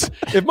squeeze.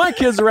 If my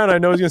kid's around, I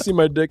know he's going to see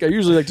my dick. I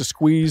usually like to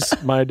squeeze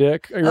my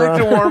dick.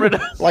 To warm it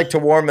up. Like to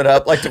warm it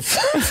up. Like to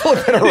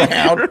flip it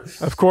around.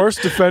 Of course,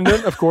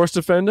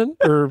 defendant,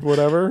 or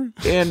whatever.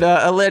 And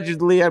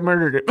allegedly, I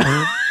murdered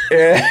him.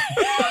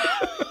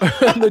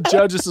 And the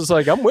judge is just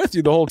like, I'm with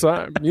you the whole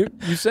time. You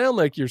sound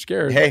like you're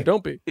scared. Hey,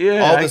 don't be.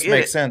 Yeah, all this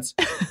makes sense.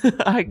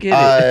 I get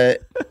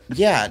it.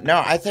 Yeah,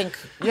 no, I think,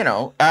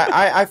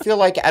 I feel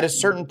like at a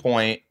certain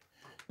point,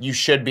 you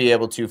should be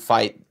able to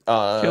fight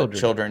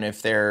children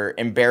if they're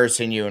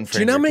embarrassing you in front of your kid. Do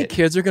you know how many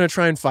kids are going to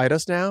try and fight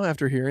us now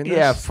after hearing this?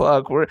 Yeah,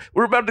 fuck. We're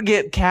about to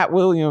get Cat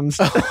Williams.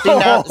 See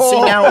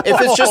now,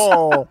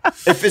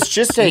 if it's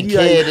just a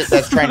kid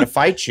that's trying to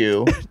fight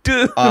you,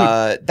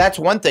 that's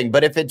one thing.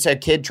 But if it's a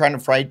kid trying to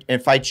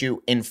fight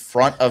you in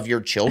front of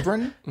your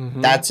children,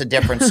 that's a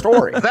different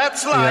story.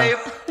 That's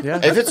life.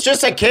 Yeah. If it's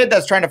just a kid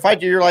that's trying to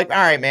fight you, you're like, all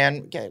right,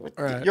 man,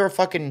 you're a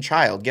fucking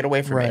child. Get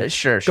away from me.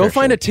 Sure. Go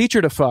find a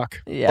teacher to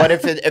fuck. Yeah. But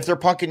if they're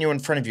punking you in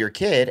front of your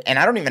kid, and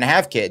I don't even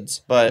have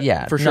kids, but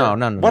yeah, for sure.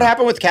 No. What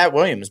happened with Cat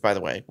Williams, by the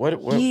way? What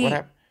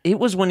happened? It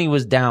was when he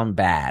was down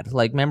bad.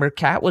 Like, remember,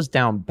 Cat was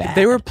down bad.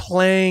 They were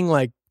playing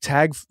like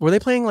were they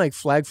playing like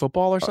flag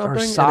football or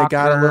something? soccer. And it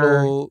got a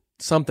little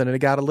something, and it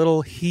got a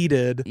little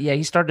heated. Yeah,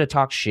 he started to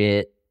talk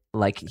shit.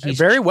 Like, he's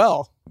very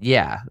well.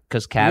 Yeah,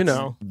 because Cat's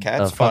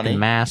Cat's a funny. fucking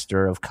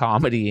master of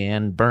comedy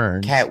and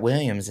burns. Cat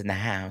Williams in the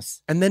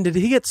house. And then did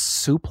he get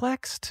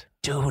suplexed?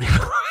 Dude,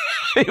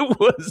 it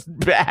was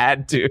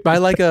bad, dude. By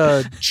like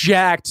a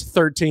jacked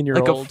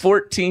 13-year-old. Like a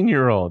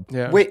 14-year-old.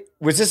 Yeah. Wait,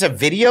 was this a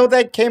video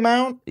that came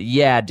out?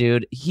 Yeah,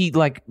 dude. He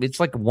it's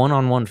like a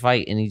one-on-one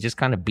fight, and he just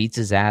kind of beats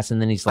his ass, and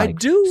then he's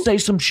like, say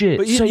some shit.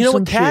 But say you know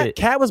some what? shit.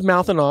 Cat was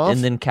mouthing off.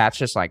 And then Cat's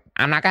just like,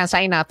 I'm not going to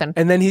say nothing.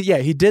 And then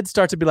he did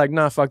start to be like,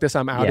 nah, fuck this,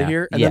 I'm out of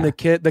here. And then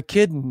the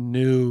kid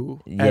knew.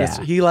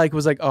 Yeah. He like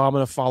was like, oh, I'm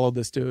going to follow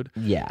this dude.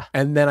 Yeah.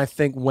 And then I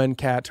think when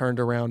Cat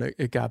turned around,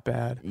 it got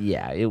bad.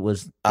 Yeah, it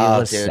was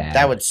Dude, sad.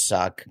 that would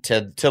suck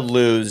to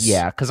lose.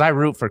 Yeah, because I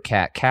root for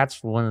Cat.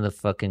 Cat's one of the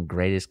fucking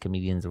greatest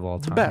comedians of all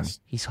time. The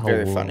best. He's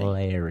Very funny.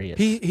 hilarious.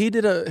 He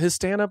did his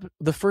stand-up,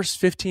 the first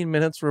 15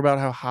 minutes were about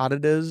how hot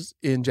it is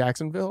in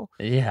Jacksonville.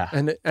 Yeah.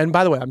 And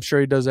by the way, I'm sure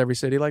he does every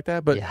city like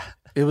that, but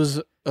it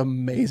was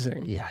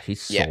amazing. Yeah,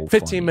 he's so 15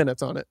 funny.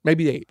 minutes on it,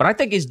 maybe 8. But I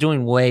think he's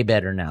doing way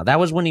better now. That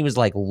was when he was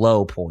like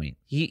low point.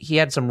 He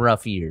had some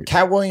rough years.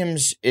 Cat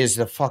Williams is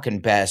the fucking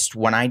best.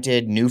 When I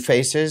did New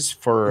Faces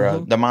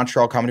for the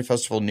Montreal Comedy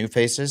Festival, New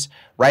Faces,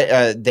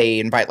 right? They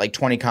invite like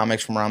 20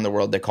 comics from around the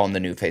world. They call them the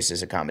New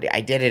Faces of Comedy.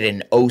 I did it in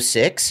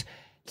 2006.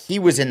 He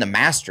was in the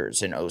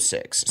Masters in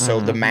 2006.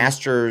 So the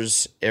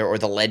Masters or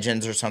the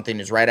Legends or something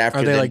is right after.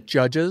 Are they like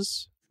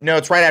judges? No,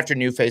 it's right after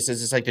New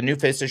Faces. It's like the New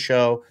Faces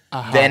show,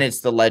 then it's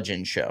the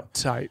Legend show.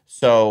 Tight.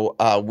 So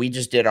we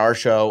just did our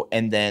show,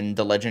 and then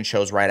the Legend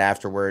show's right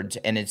afterwards,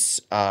 and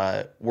it's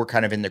we're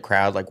kind of in the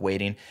crowd, like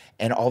waiting,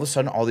 and all of a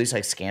sudden, all these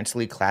like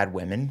scantily clad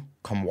women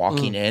come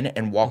walking in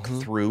and walk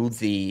through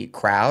the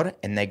crowd,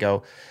 and they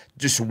go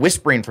just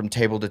whispering from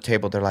table to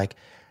table. They're like,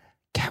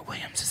 "Cat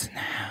Williams is in the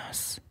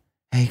house.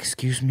 Hey,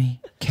 excuse me,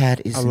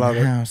 Cat is in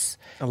the house.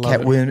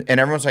 Cat Williams," and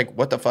everyone's like,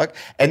 "What the fuck?"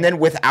 And then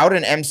without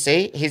an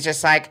MC, he's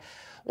just like,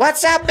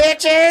 "What's up,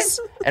 bitches?"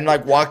 and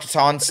like walks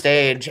on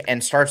stage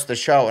and starts the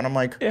show. And I'm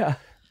like,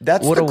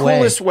 that's What the a way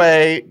coolest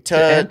way to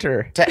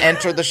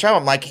enter the show.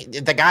 I'm like,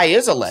 the guy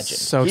is a legend.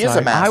 So he is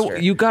a master.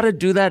 You got to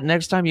do that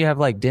next time you have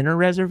like dinner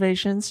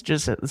reservations.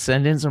 Just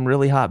send in some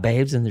really hot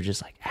babes, and they're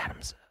just like,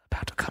 Adam's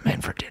about to come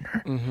in for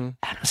dinner.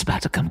 Adam's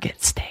about to come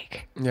get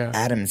steak. Yeah.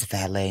 Adam's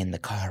valet in the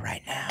car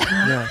right now.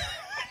 Yeah.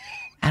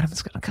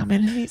 Adam's going to come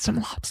in and eat some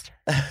lobster.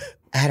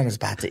 Adam's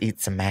about to eat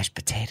some mashed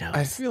potatoes.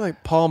 I feel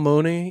like Paul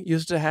Mooney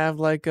used to have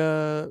like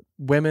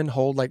women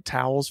hold like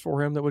towels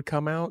for him that would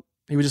come out.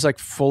 He would just like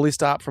fully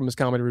stop from his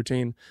comedy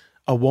routine.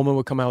 A woman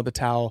would come out with a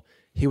towel.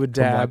 He would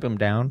dab, wipe him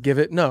down. give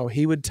it. No,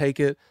 he would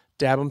take it,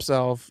 dab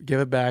himself, give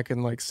it back,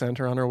 and like send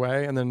her on her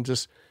way, and then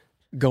just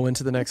go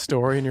into the next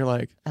story. And you're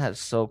like,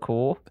 That's so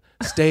cool.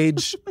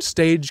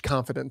 stage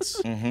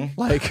confidence.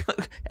 Like,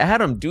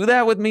 Adam, do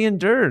that with me and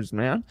Durs,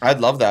 man. I'd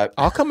love that.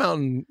 I'll come out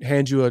and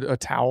hand you a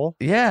towel.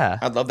 Yeah.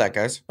 I'd love that,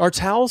 guys. Are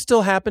towels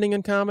still happening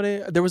in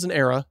comedy? There was an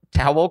era.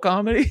 Towel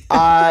comedy?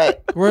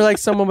 Where like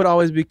someone would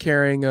always be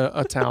carrying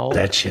a towel.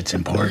 That shit's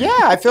important. Yeah,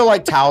 I feel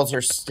like towels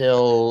are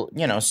still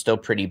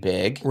pretty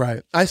big.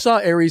 Right. I saw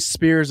Aries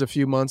Spears a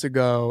few months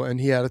ago, and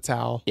he had a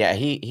towel. Yeah,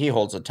 he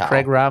holds a towel.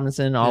 Craig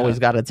Robinson always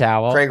got a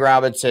towel. Craig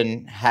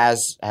Robinson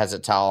has a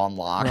towel on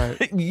lock.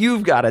 Right.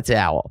 You've got a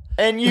towel.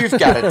 And you've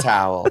got a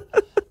towel.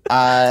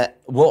 I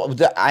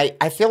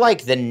feel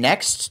like the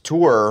next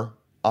tour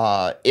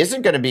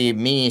isn't going to be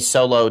me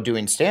solo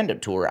doing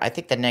stand-up tour. I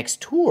think the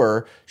next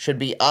tour should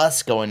be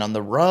us going on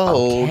the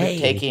road,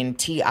 taking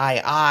TII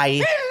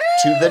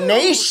to the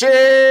nation.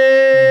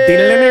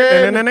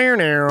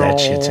 That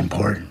shit's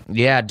important.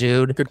 Yeah,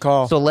 dude. Good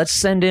call. So let's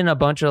send in a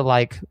bunch of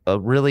like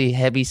really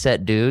heavy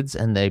set dudes,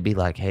 and they'd be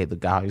like, "Hey, the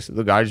guys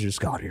just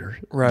got here.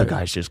 Right. The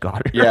guys just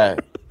got here." Yeah,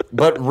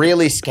 but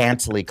really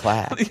scantily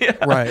clad. Yeah.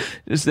 Right.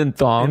 Just in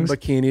thongs. In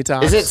bikini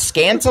tops. Is it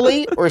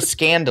scantily or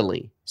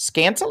scandally?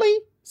 Scantily?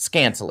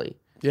 Scantily.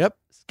 Yep.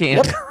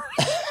 Scant.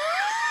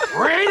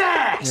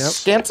 Relax. Yep.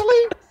 Scantily?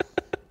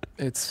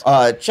 It's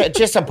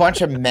just a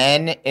bunch of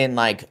men in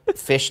like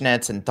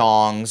fishnets and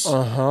thongs.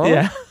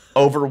 Yeah.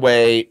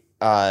 Overweight.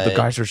 The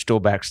guys are still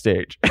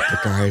backstage. The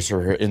guys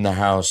are in the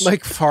house.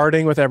 like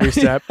farting with every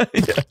step.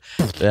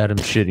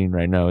 Adam's shitting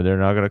right now. They're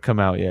not going to come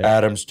out yet.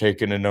 Adam's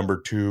taking a number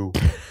 2.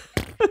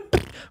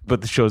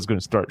 But the show's going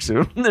to start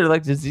soon. They're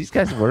like, does these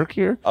guys work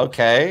here?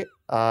 Okay.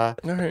 All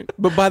right.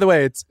 But by the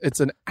way, it's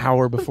an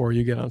hour before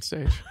you get on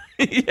stage.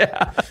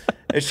 Yeah.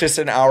 It's just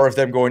an hour of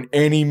them going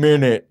any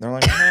minute. They're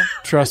like,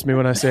 Trust me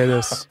when I say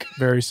this.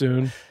 Very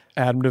soon.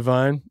 Adam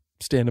Devine,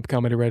 stand-up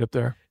comedy right up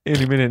there.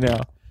 Any minute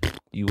now.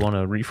 You want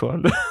a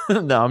refund?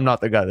 No, I'm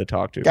not the guy to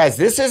talk to. guys,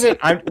 this isn't.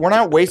 We're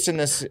not wasting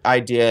this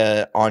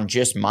idea on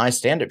just my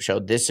stand-up show.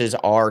 This is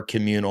our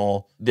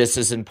communal. This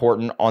is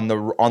important on the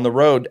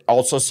road.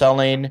 Also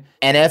selling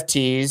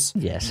NFTs.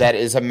 Yes. That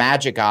is a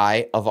magic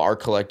eye of our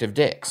collective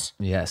dicks.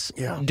 Yes.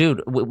 Yeah.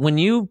 Dude, when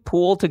you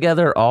pull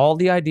together all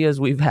the ideas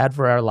we've had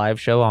for our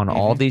live show on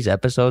all these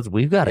episodes,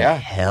 we've got a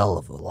hell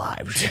of a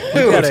live show.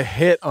 We've got a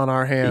hit on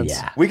our hands.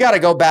 Yeah. We got to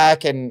go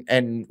back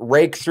and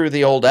rake through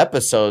the old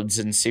episodes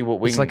and see what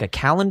we It's can. like a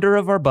calendar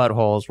of our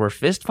buttholes. We're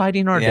fist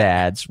fighting our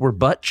dads. We're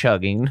butt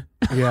chugging.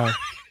 Yeah.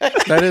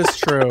 That is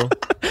true.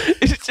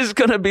 It's just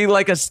going to be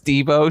like a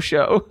Steve-O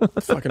show.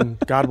 Fucking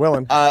God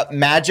willing.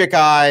 Magic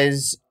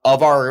eyes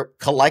of our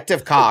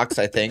collective cocks,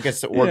 I think.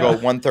 We'll go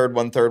 1/3,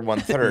 1/3,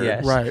 1/3.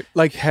 Yes. Right.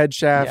 Like head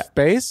shaft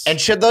base.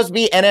 And should those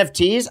be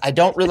NFTs? I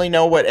don't really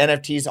know what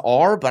NFTs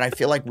are, but I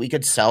feel like we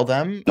could sell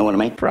them. Know what I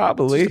mean?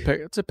 Probably.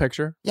 It's a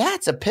picture. Yeah,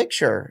 it's a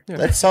picture.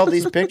 Let's sell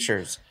these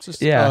pictures. It's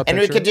just Yeah. a And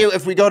we picture. could do,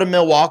 if we go to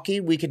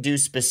Milwaukee, we could do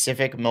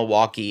specific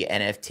Milwaukee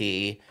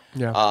NFT,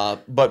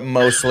 but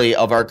mostly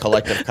of our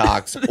collective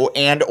cocks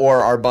or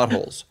our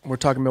buttholes. We're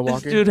talking This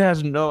Milwaukee. dude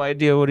has no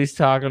idea what he's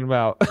talking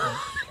about.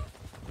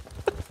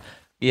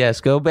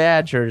 Yes, go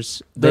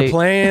Badgers. They're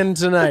playing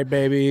tonight,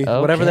 baby.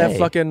 Whatever that Okay.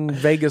 fucking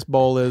Vegas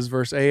Bowl is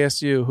versus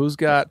ASU. Who's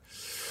got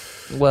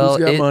Well,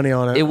 who's got money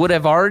on it? It would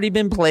have already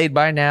been played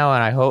by now,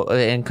 and I hope.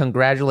 And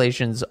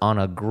congratulations on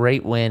a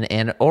great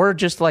win, or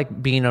just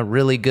like being a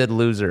really good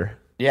loser.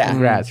 Yeah.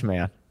 Congrats,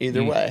 man.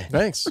 Either way.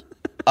 Thanks.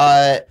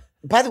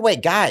 By the way,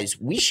 guys,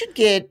 we should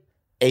get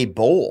a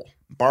bowl.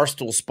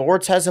 Barstool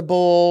Sports has a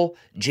bowl.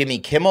 Jimmy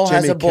Kimmel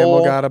has a bowl.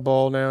 Kimmel got a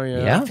bowl now,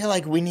 yeah. I feel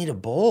like we need a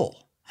bowl.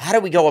 How do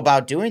we go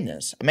about doing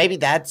this? Maybe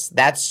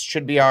that's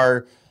should be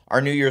our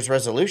New Year's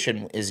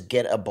resolution is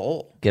get a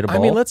bowl. Get a bowl. I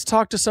mean, let's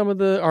talk to some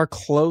of our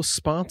close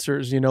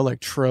sponsors, like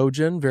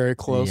Trojan, very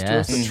close to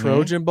us. The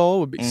Trojan Bowl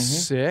would be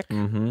sick.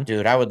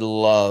 Dude, I would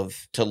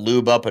love to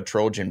lube up a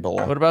Trojan bowl.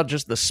 What about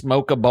just the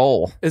Smoke a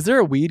Bowl? Is there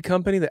a weed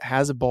company that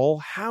has a bowl?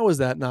 How is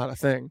that not a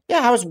thing?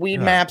 Yeah, how's Weed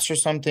Maps or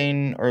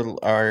something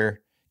or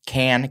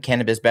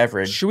cannabis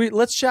beverage?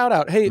 Let's shout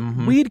out, hey,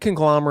 weed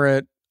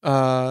conglomerate,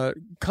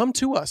 come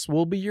to us.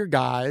 We'll be your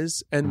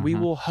guys, and we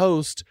will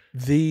host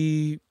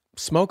the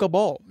Smoke a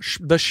Bowl.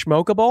 The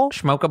Schmoke a Bowl?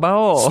 Smoke a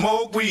Bowl.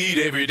 Smoke weed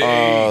every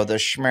day. Oh, the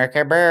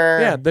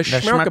Schmerkeber. Yeah, the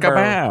Schmoke a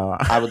Bowl.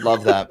 I would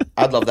love that.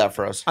 I'd love that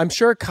for us. I'm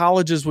sure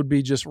colleges would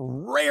be just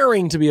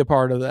raring to be a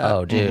part of that.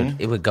 Oh, dude,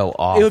 it would go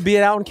off. It would be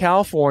out in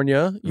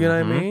California. You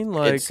know what I mean?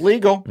 Like It's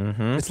legal.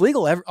 It's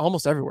legal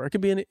almost everywhere. It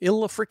could be in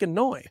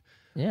Illinois.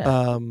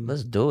 Yeah,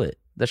 let's do it.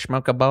 The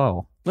Smoke a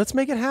Bowl. Let's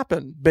make it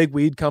happen. Big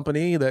weed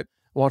company that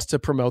wants to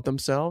promote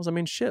themselves. I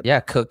mean, shit. Yeah,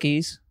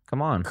 cookies.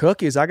 Come on.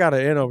 Cookies. I got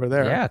it in over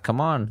there. Yeah, come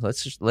on.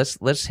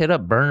 Let's hit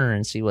up Burner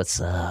and see what's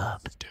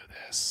up. Let's do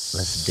this.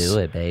 Let's do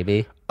it,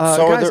 baby.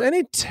 So guys, there-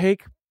 any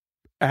take?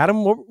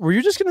 Adam, what were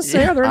you just going to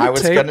say? Are there any I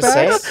was going to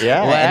say take-backs? it.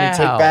 Yeah, any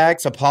Wow.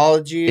 take-backs,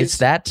 apologies. It's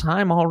that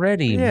time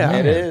already. Yeah,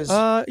 It is.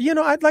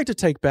 I'd like to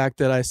take back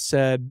that I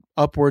said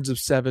upwards of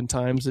 7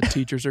 times that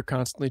teachers are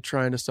constantly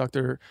trying to suck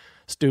their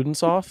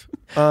students off.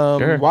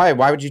 Why?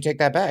 Why would you take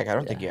that back? I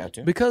don't think you have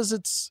to. Because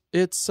it's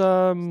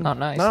not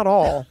nice. Not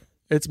all.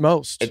 It's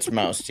most. It's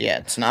most. Yeah,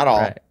 it's not all.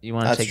 Right. You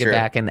want to That's take true. it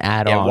back and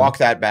add Yeah, on. walk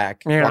that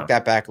back. Yeah. Walk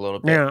that back a little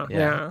bit.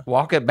 Yeah.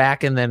 Walk it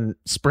back and then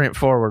sprint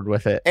forward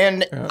with it.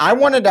 And I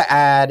wanted to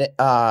add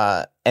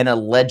an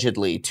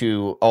allegedly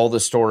to all the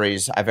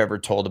stories I've ever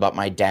told about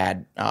my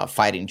dad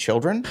fighting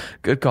children.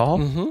 Good call.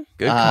 Mm-hmm.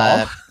 Good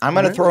call. I'm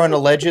going to throw an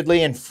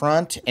allegedly in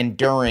front and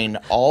during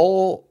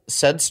all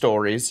said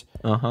stories,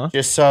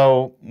 just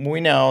so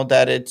we know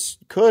that it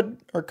could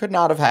or could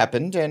not have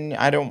happened. And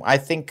I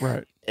think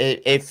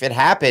if it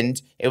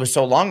happened, it was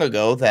so long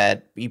ago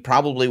that he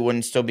probably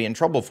wouldn't still be in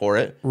trouble for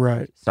it.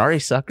 Right. Sorry,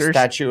 suckers.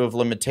 Statute of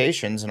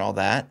limitations and all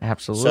that.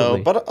 Absolutely. So,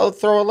 but I'll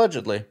throw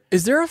allegedly.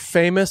 Is there a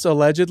famous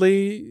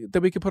allegedly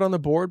that we could put on the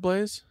board,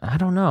 Blaze? I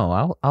don't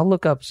know. I'll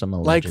look up some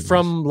allegedly. Like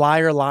from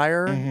Liar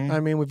Liar? I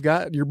mean, we've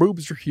got your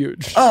boobs are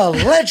huge.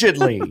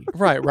 Allegedly.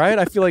 right.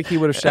 I feel like he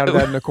would have shouted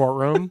that in the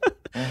courtroom.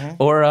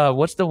 Or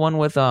what's the one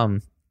with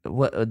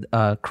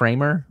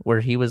Kramer where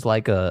he was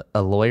like a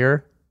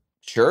lawyer?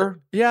 Sure.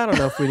 Yeah, I don't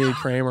know if we need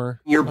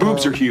Kramer. Your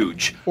boobs are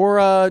huge.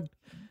 Or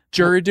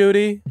Jury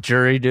Duty.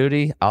 Jury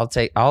Duty. I'll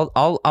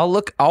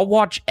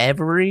watch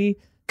every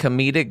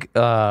comedic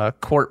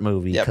court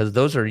movie because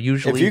those are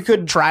usually If you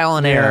could- trial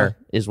and error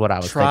is what I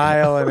was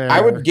Trial thinking. and error.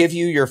 I would give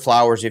you your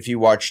flowers if you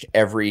watched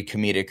every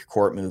comedic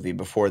court movie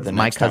before the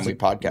next time we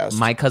podcast.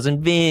 My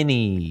Cousin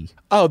Vinny.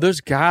 Oh,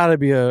 there's got to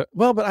be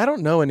but I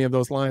don't know any of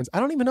those lines. I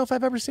don't even know if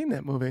I've ever seen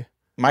that movie.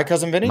 My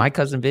Cousin Vinny? My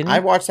Cousin Vinny. I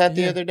watched that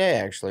the other day,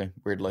 actually,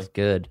 weirdly.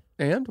 Good.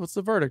 And what's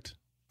the verdict?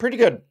 Pretty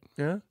good.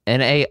 Yeah.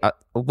 And I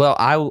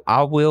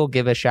will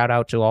give a shout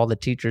out to all the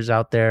teachers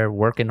out there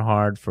working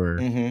hard for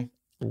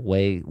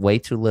way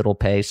too little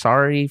pay.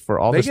 Sorry for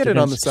all They the get students.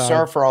 it on the side.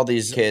 Sorry for all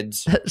these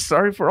kids.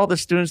 Sorry for all the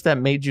students that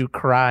made you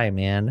cry,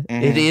 man.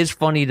 It is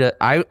funny to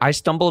I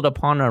stumbled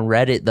upon a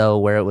Reddit though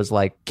where it was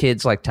like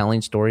kids like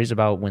telling stories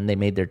about when they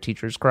made their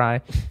teachers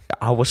cry.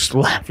 I was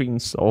laughing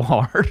so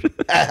hard.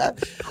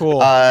 Cool.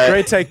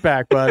 Great take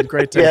back, bud.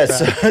 Great take back.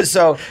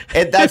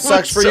 That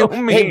sucks for so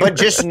you. mean. Hey, but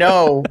just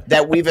know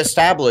that we've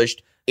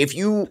established if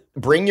you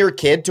bring your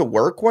kid to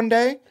work one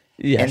day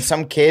and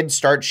some kid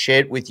starts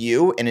shit with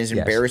you and is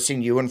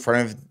embarrassing you in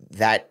front of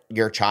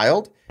your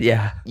child,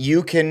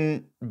 you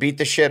can beat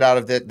the shit out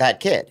of that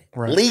kid.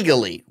 Right.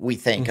 Legally, we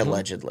think,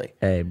 allegedly.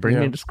 Hey, bring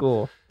me to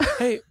school.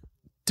 Hey,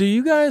 do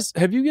you guys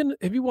have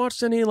you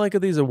watched any like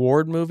of these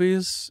award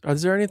movies?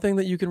 Is there anything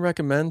that you can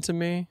recommend to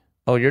me?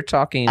 Oh, you're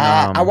talking.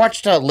 I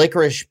watched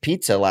Licorice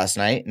Pizza last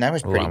night, and that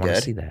was pretty I good. want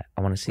to see that.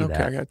 I want to see Okay,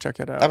 that. I gotta check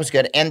it out. That was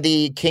good. And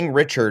the King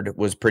Richard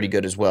was pretty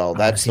good as well.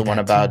 That's the one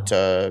about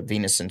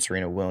Venus and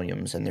Serena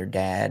Williams and their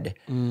dad,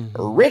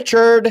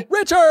 Richard.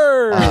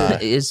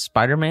 Is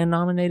Spider-Man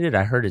nominated?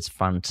 I heard it's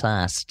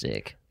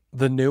fantastic.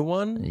 The new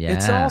one? Yeah.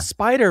 It's all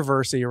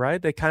Spider-Verse-y, right?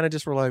 They kind of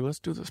just were like, let's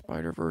do the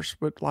Spider-Verse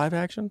with live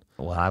action.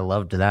 Well, I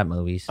loved that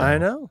movie. So. I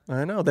know.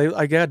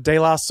 I got De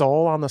La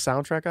Soul on the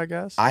soundtrack, I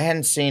guess. I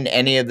hadn't seen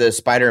any of the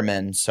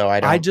Spider-Men, so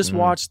I don't. I just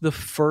watched the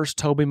first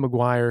Tobey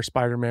Maguire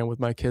Spider-Man with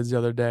my kids the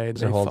other day. And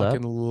Does it they hold up?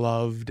 fucking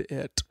loved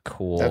it.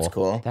 Cool. That's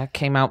cool. That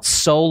came out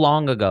so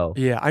long ago.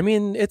 Yeah, I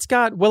mean, it's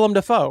got Willem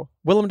Dafoe.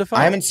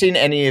 I haven't seen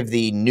any of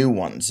the new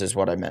ones, is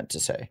what I meant to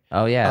say.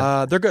 Oh,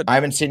 yeah. They're good. I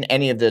haven't seen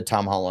any of the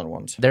Tom Holland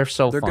ones. They're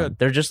so They're fun. good.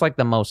 They're just like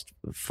the most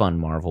fun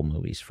Marvel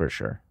movies for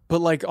sure.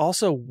 But like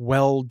also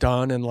well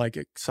done and like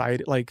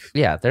excited. Like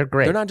Yeah, they're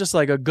great. they're not just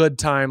like a good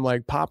time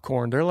like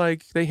popcorn. They're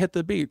like they hit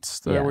the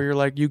beats Yeah. where you're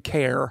like you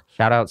care.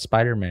 Shout out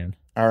Spider-Man.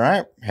 All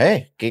right.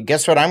 Hey,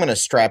 guess what I'm going to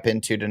strap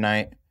into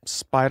tonight?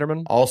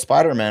 Spider-Man. All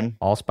Spider-Man.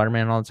 All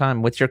Spider-Man all the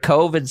time. With your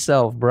COVID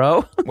self,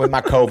 bro. With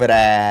my COVID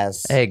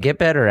ass. Hey, get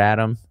better,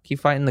 Adam. Keep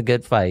fighting the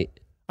good fight.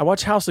 I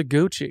watched House of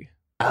Gucci.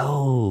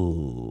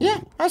 Oh. Yeah,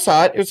 I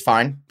saw it. It was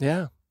fine.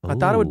 Yeah. I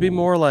thought it would be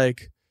more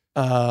like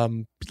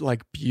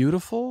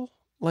beautiful,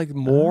 like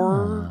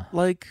more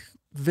like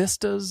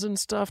vistas and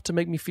stuff to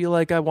make me feel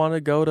like I want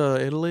to go to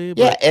Italy.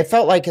 Yeah, it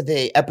felt like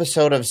the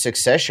episode of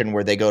Succession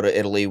where they go to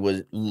Italy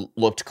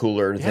looked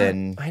cooler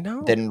than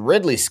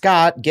Ridley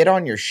Scott. Get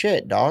on your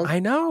shit, dog. I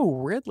know,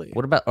 Ridley.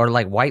 What about, or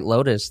like White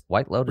Lotus?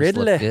 White Lotus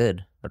Ridley. looked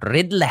good.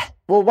 Ridley.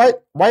 Well,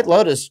 White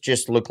Lotus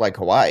just looked like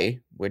Hawaii,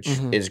 which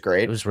is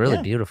great. It was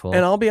really beautiful.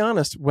 And I'll be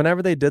honest,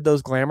 whenever they did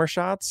those glamour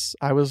shots,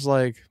 I was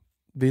like,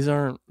 these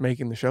aren't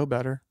making the show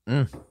better.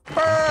 Okay.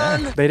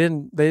 They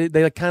didn't. They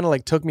kind of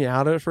like took me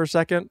out of it for a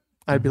second.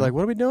 I'd be like,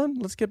 what are we doing?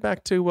 Let's get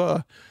back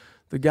to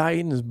the guy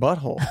eating his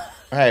butthole.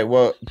 All right,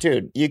 well,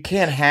 dude, you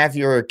can't have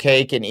your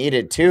cake and eat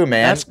it too,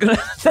 man.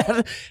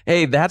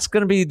 That's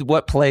gonna be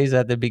what plays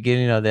at the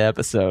beginning of the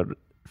episode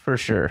for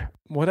sure.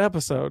 What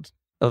episode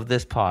of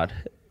this pod?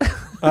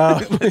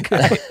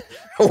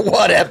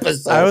 What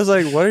episode? I was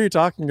like, what are you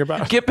talking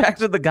about? Get back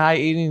to the guy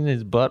eating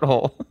his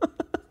butthole.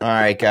 All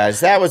right,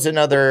 guys, that was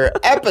another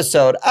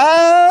episode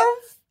of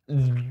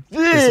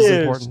This is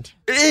important.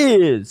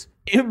 Is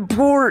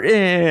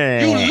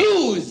important.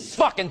 You lose.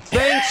 Fucking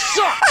thing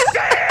sucks.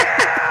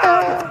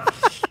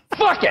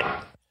 Fuck it.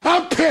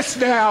 I'm pissed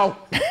now.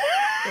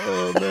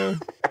 Oh, man.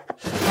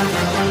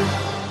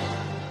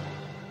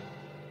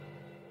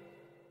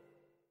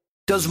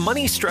 Does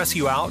money stress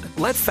you out?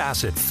 Let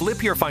Facet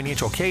flip your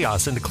financial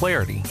chaos into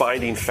clarity.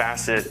 Finding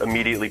Facet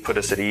immediately put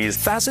us at ease.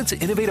 Facet's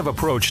innovative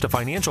approach to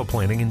financial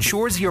planning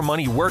ensures your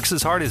money works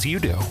as hard as you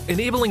do,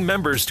 enabling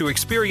members to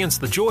experience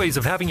the joys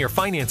of having your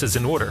finances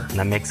in order. And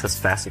that makes us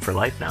Facet for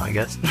life now, I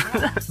guess.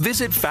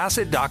 Visit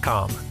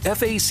Facet.com,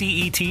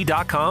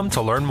 FACET.com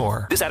to learn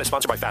more. This ad is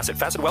sponsored by Facet.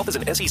 Facet Wealth is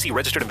an SEC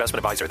registered investment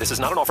advisor. This is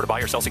not an offer to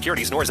buy or sell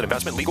securities, nor is it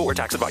investment, legal, or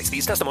tax advice.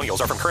 These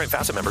testimonials are from current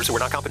Facet members who are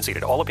not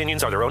compensated. All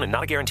opinions are their own and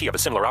not a guarantee of a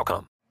similar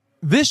outcome.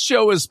 This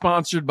show is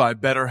sponsored by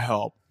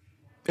BetterHelp.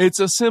 It's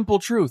a simple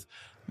truth.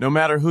 No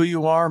matter who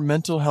you are,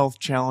 mental health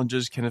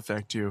challenges can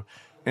affect you,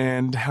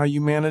 and how you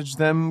manage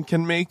them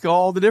can make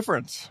all the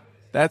difference.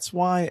 That's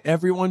why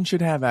everyone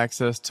should have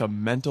access to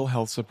mental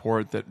health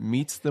support that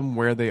meets them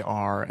where they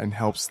are and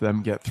helps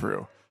them get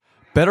through.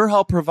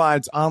 BetterHelp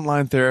provides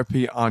online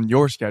therapy on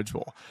your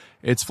schedule.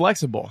 It's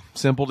flexible,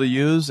 simple to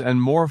use,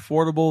 and more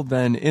affordable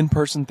than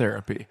in-person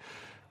therapy.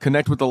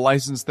 Connect with a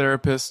licensed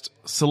therapist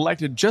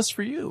selected just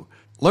for you.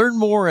 Learn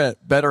more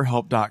at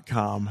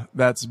BetterHelp.com.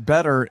 That's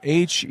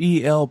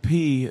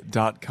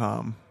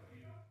BetterHelp.com.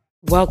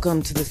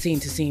 Welcome to the Scene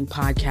to Scene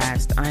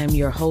podcast. I am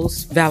your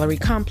host, Valerie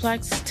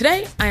Complex.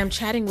 Today, I am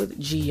chatting with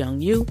Ji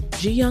Young Yu.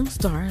 Ji Young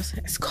stars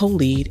as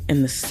co-lead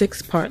in the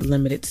 6-part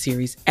limited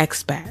series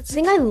Expats. I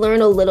think I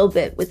learn a little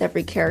bit with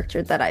every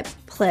character that I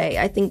play.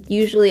 I think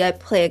usually I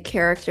play a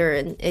character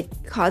and it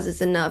causes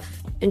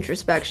enough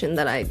introspection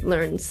that I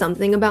learn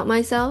something about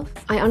myself.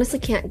 I honestly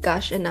can't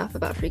gush enough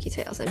about Freaky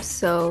Tales. I'm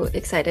so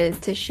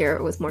excited to share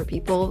it with more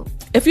people.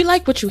 If you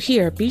like what you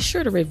hear, be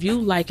sure to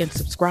review, like, and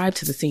subscribe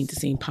to the Scene to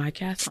Scene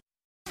podcast.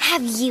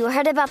 Have you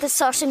heard about the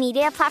social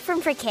media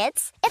platform for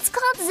kids? It's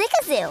called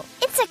Zigazoo.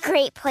 It's a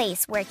great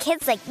place where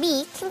kids like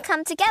me can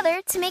come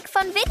together to make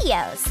fun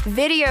videos.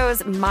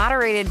 Videos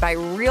moderated by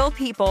real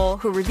people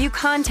who review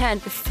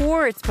content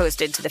before it's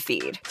posted to the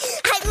feed.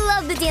 I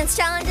love the dance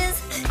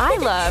challenges. I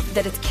love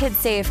that it's Kid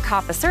Safe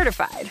COPPA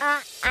certified.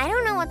 I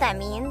don't know what that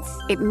means.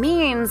 It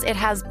means it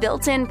has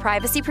built-in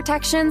privacy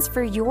protections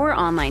for your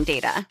online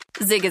data.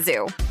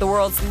 Zigazoo, the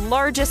world's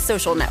largest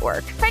social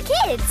network. For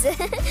kids.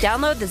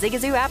 Download the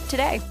Zigazoo app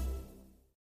today.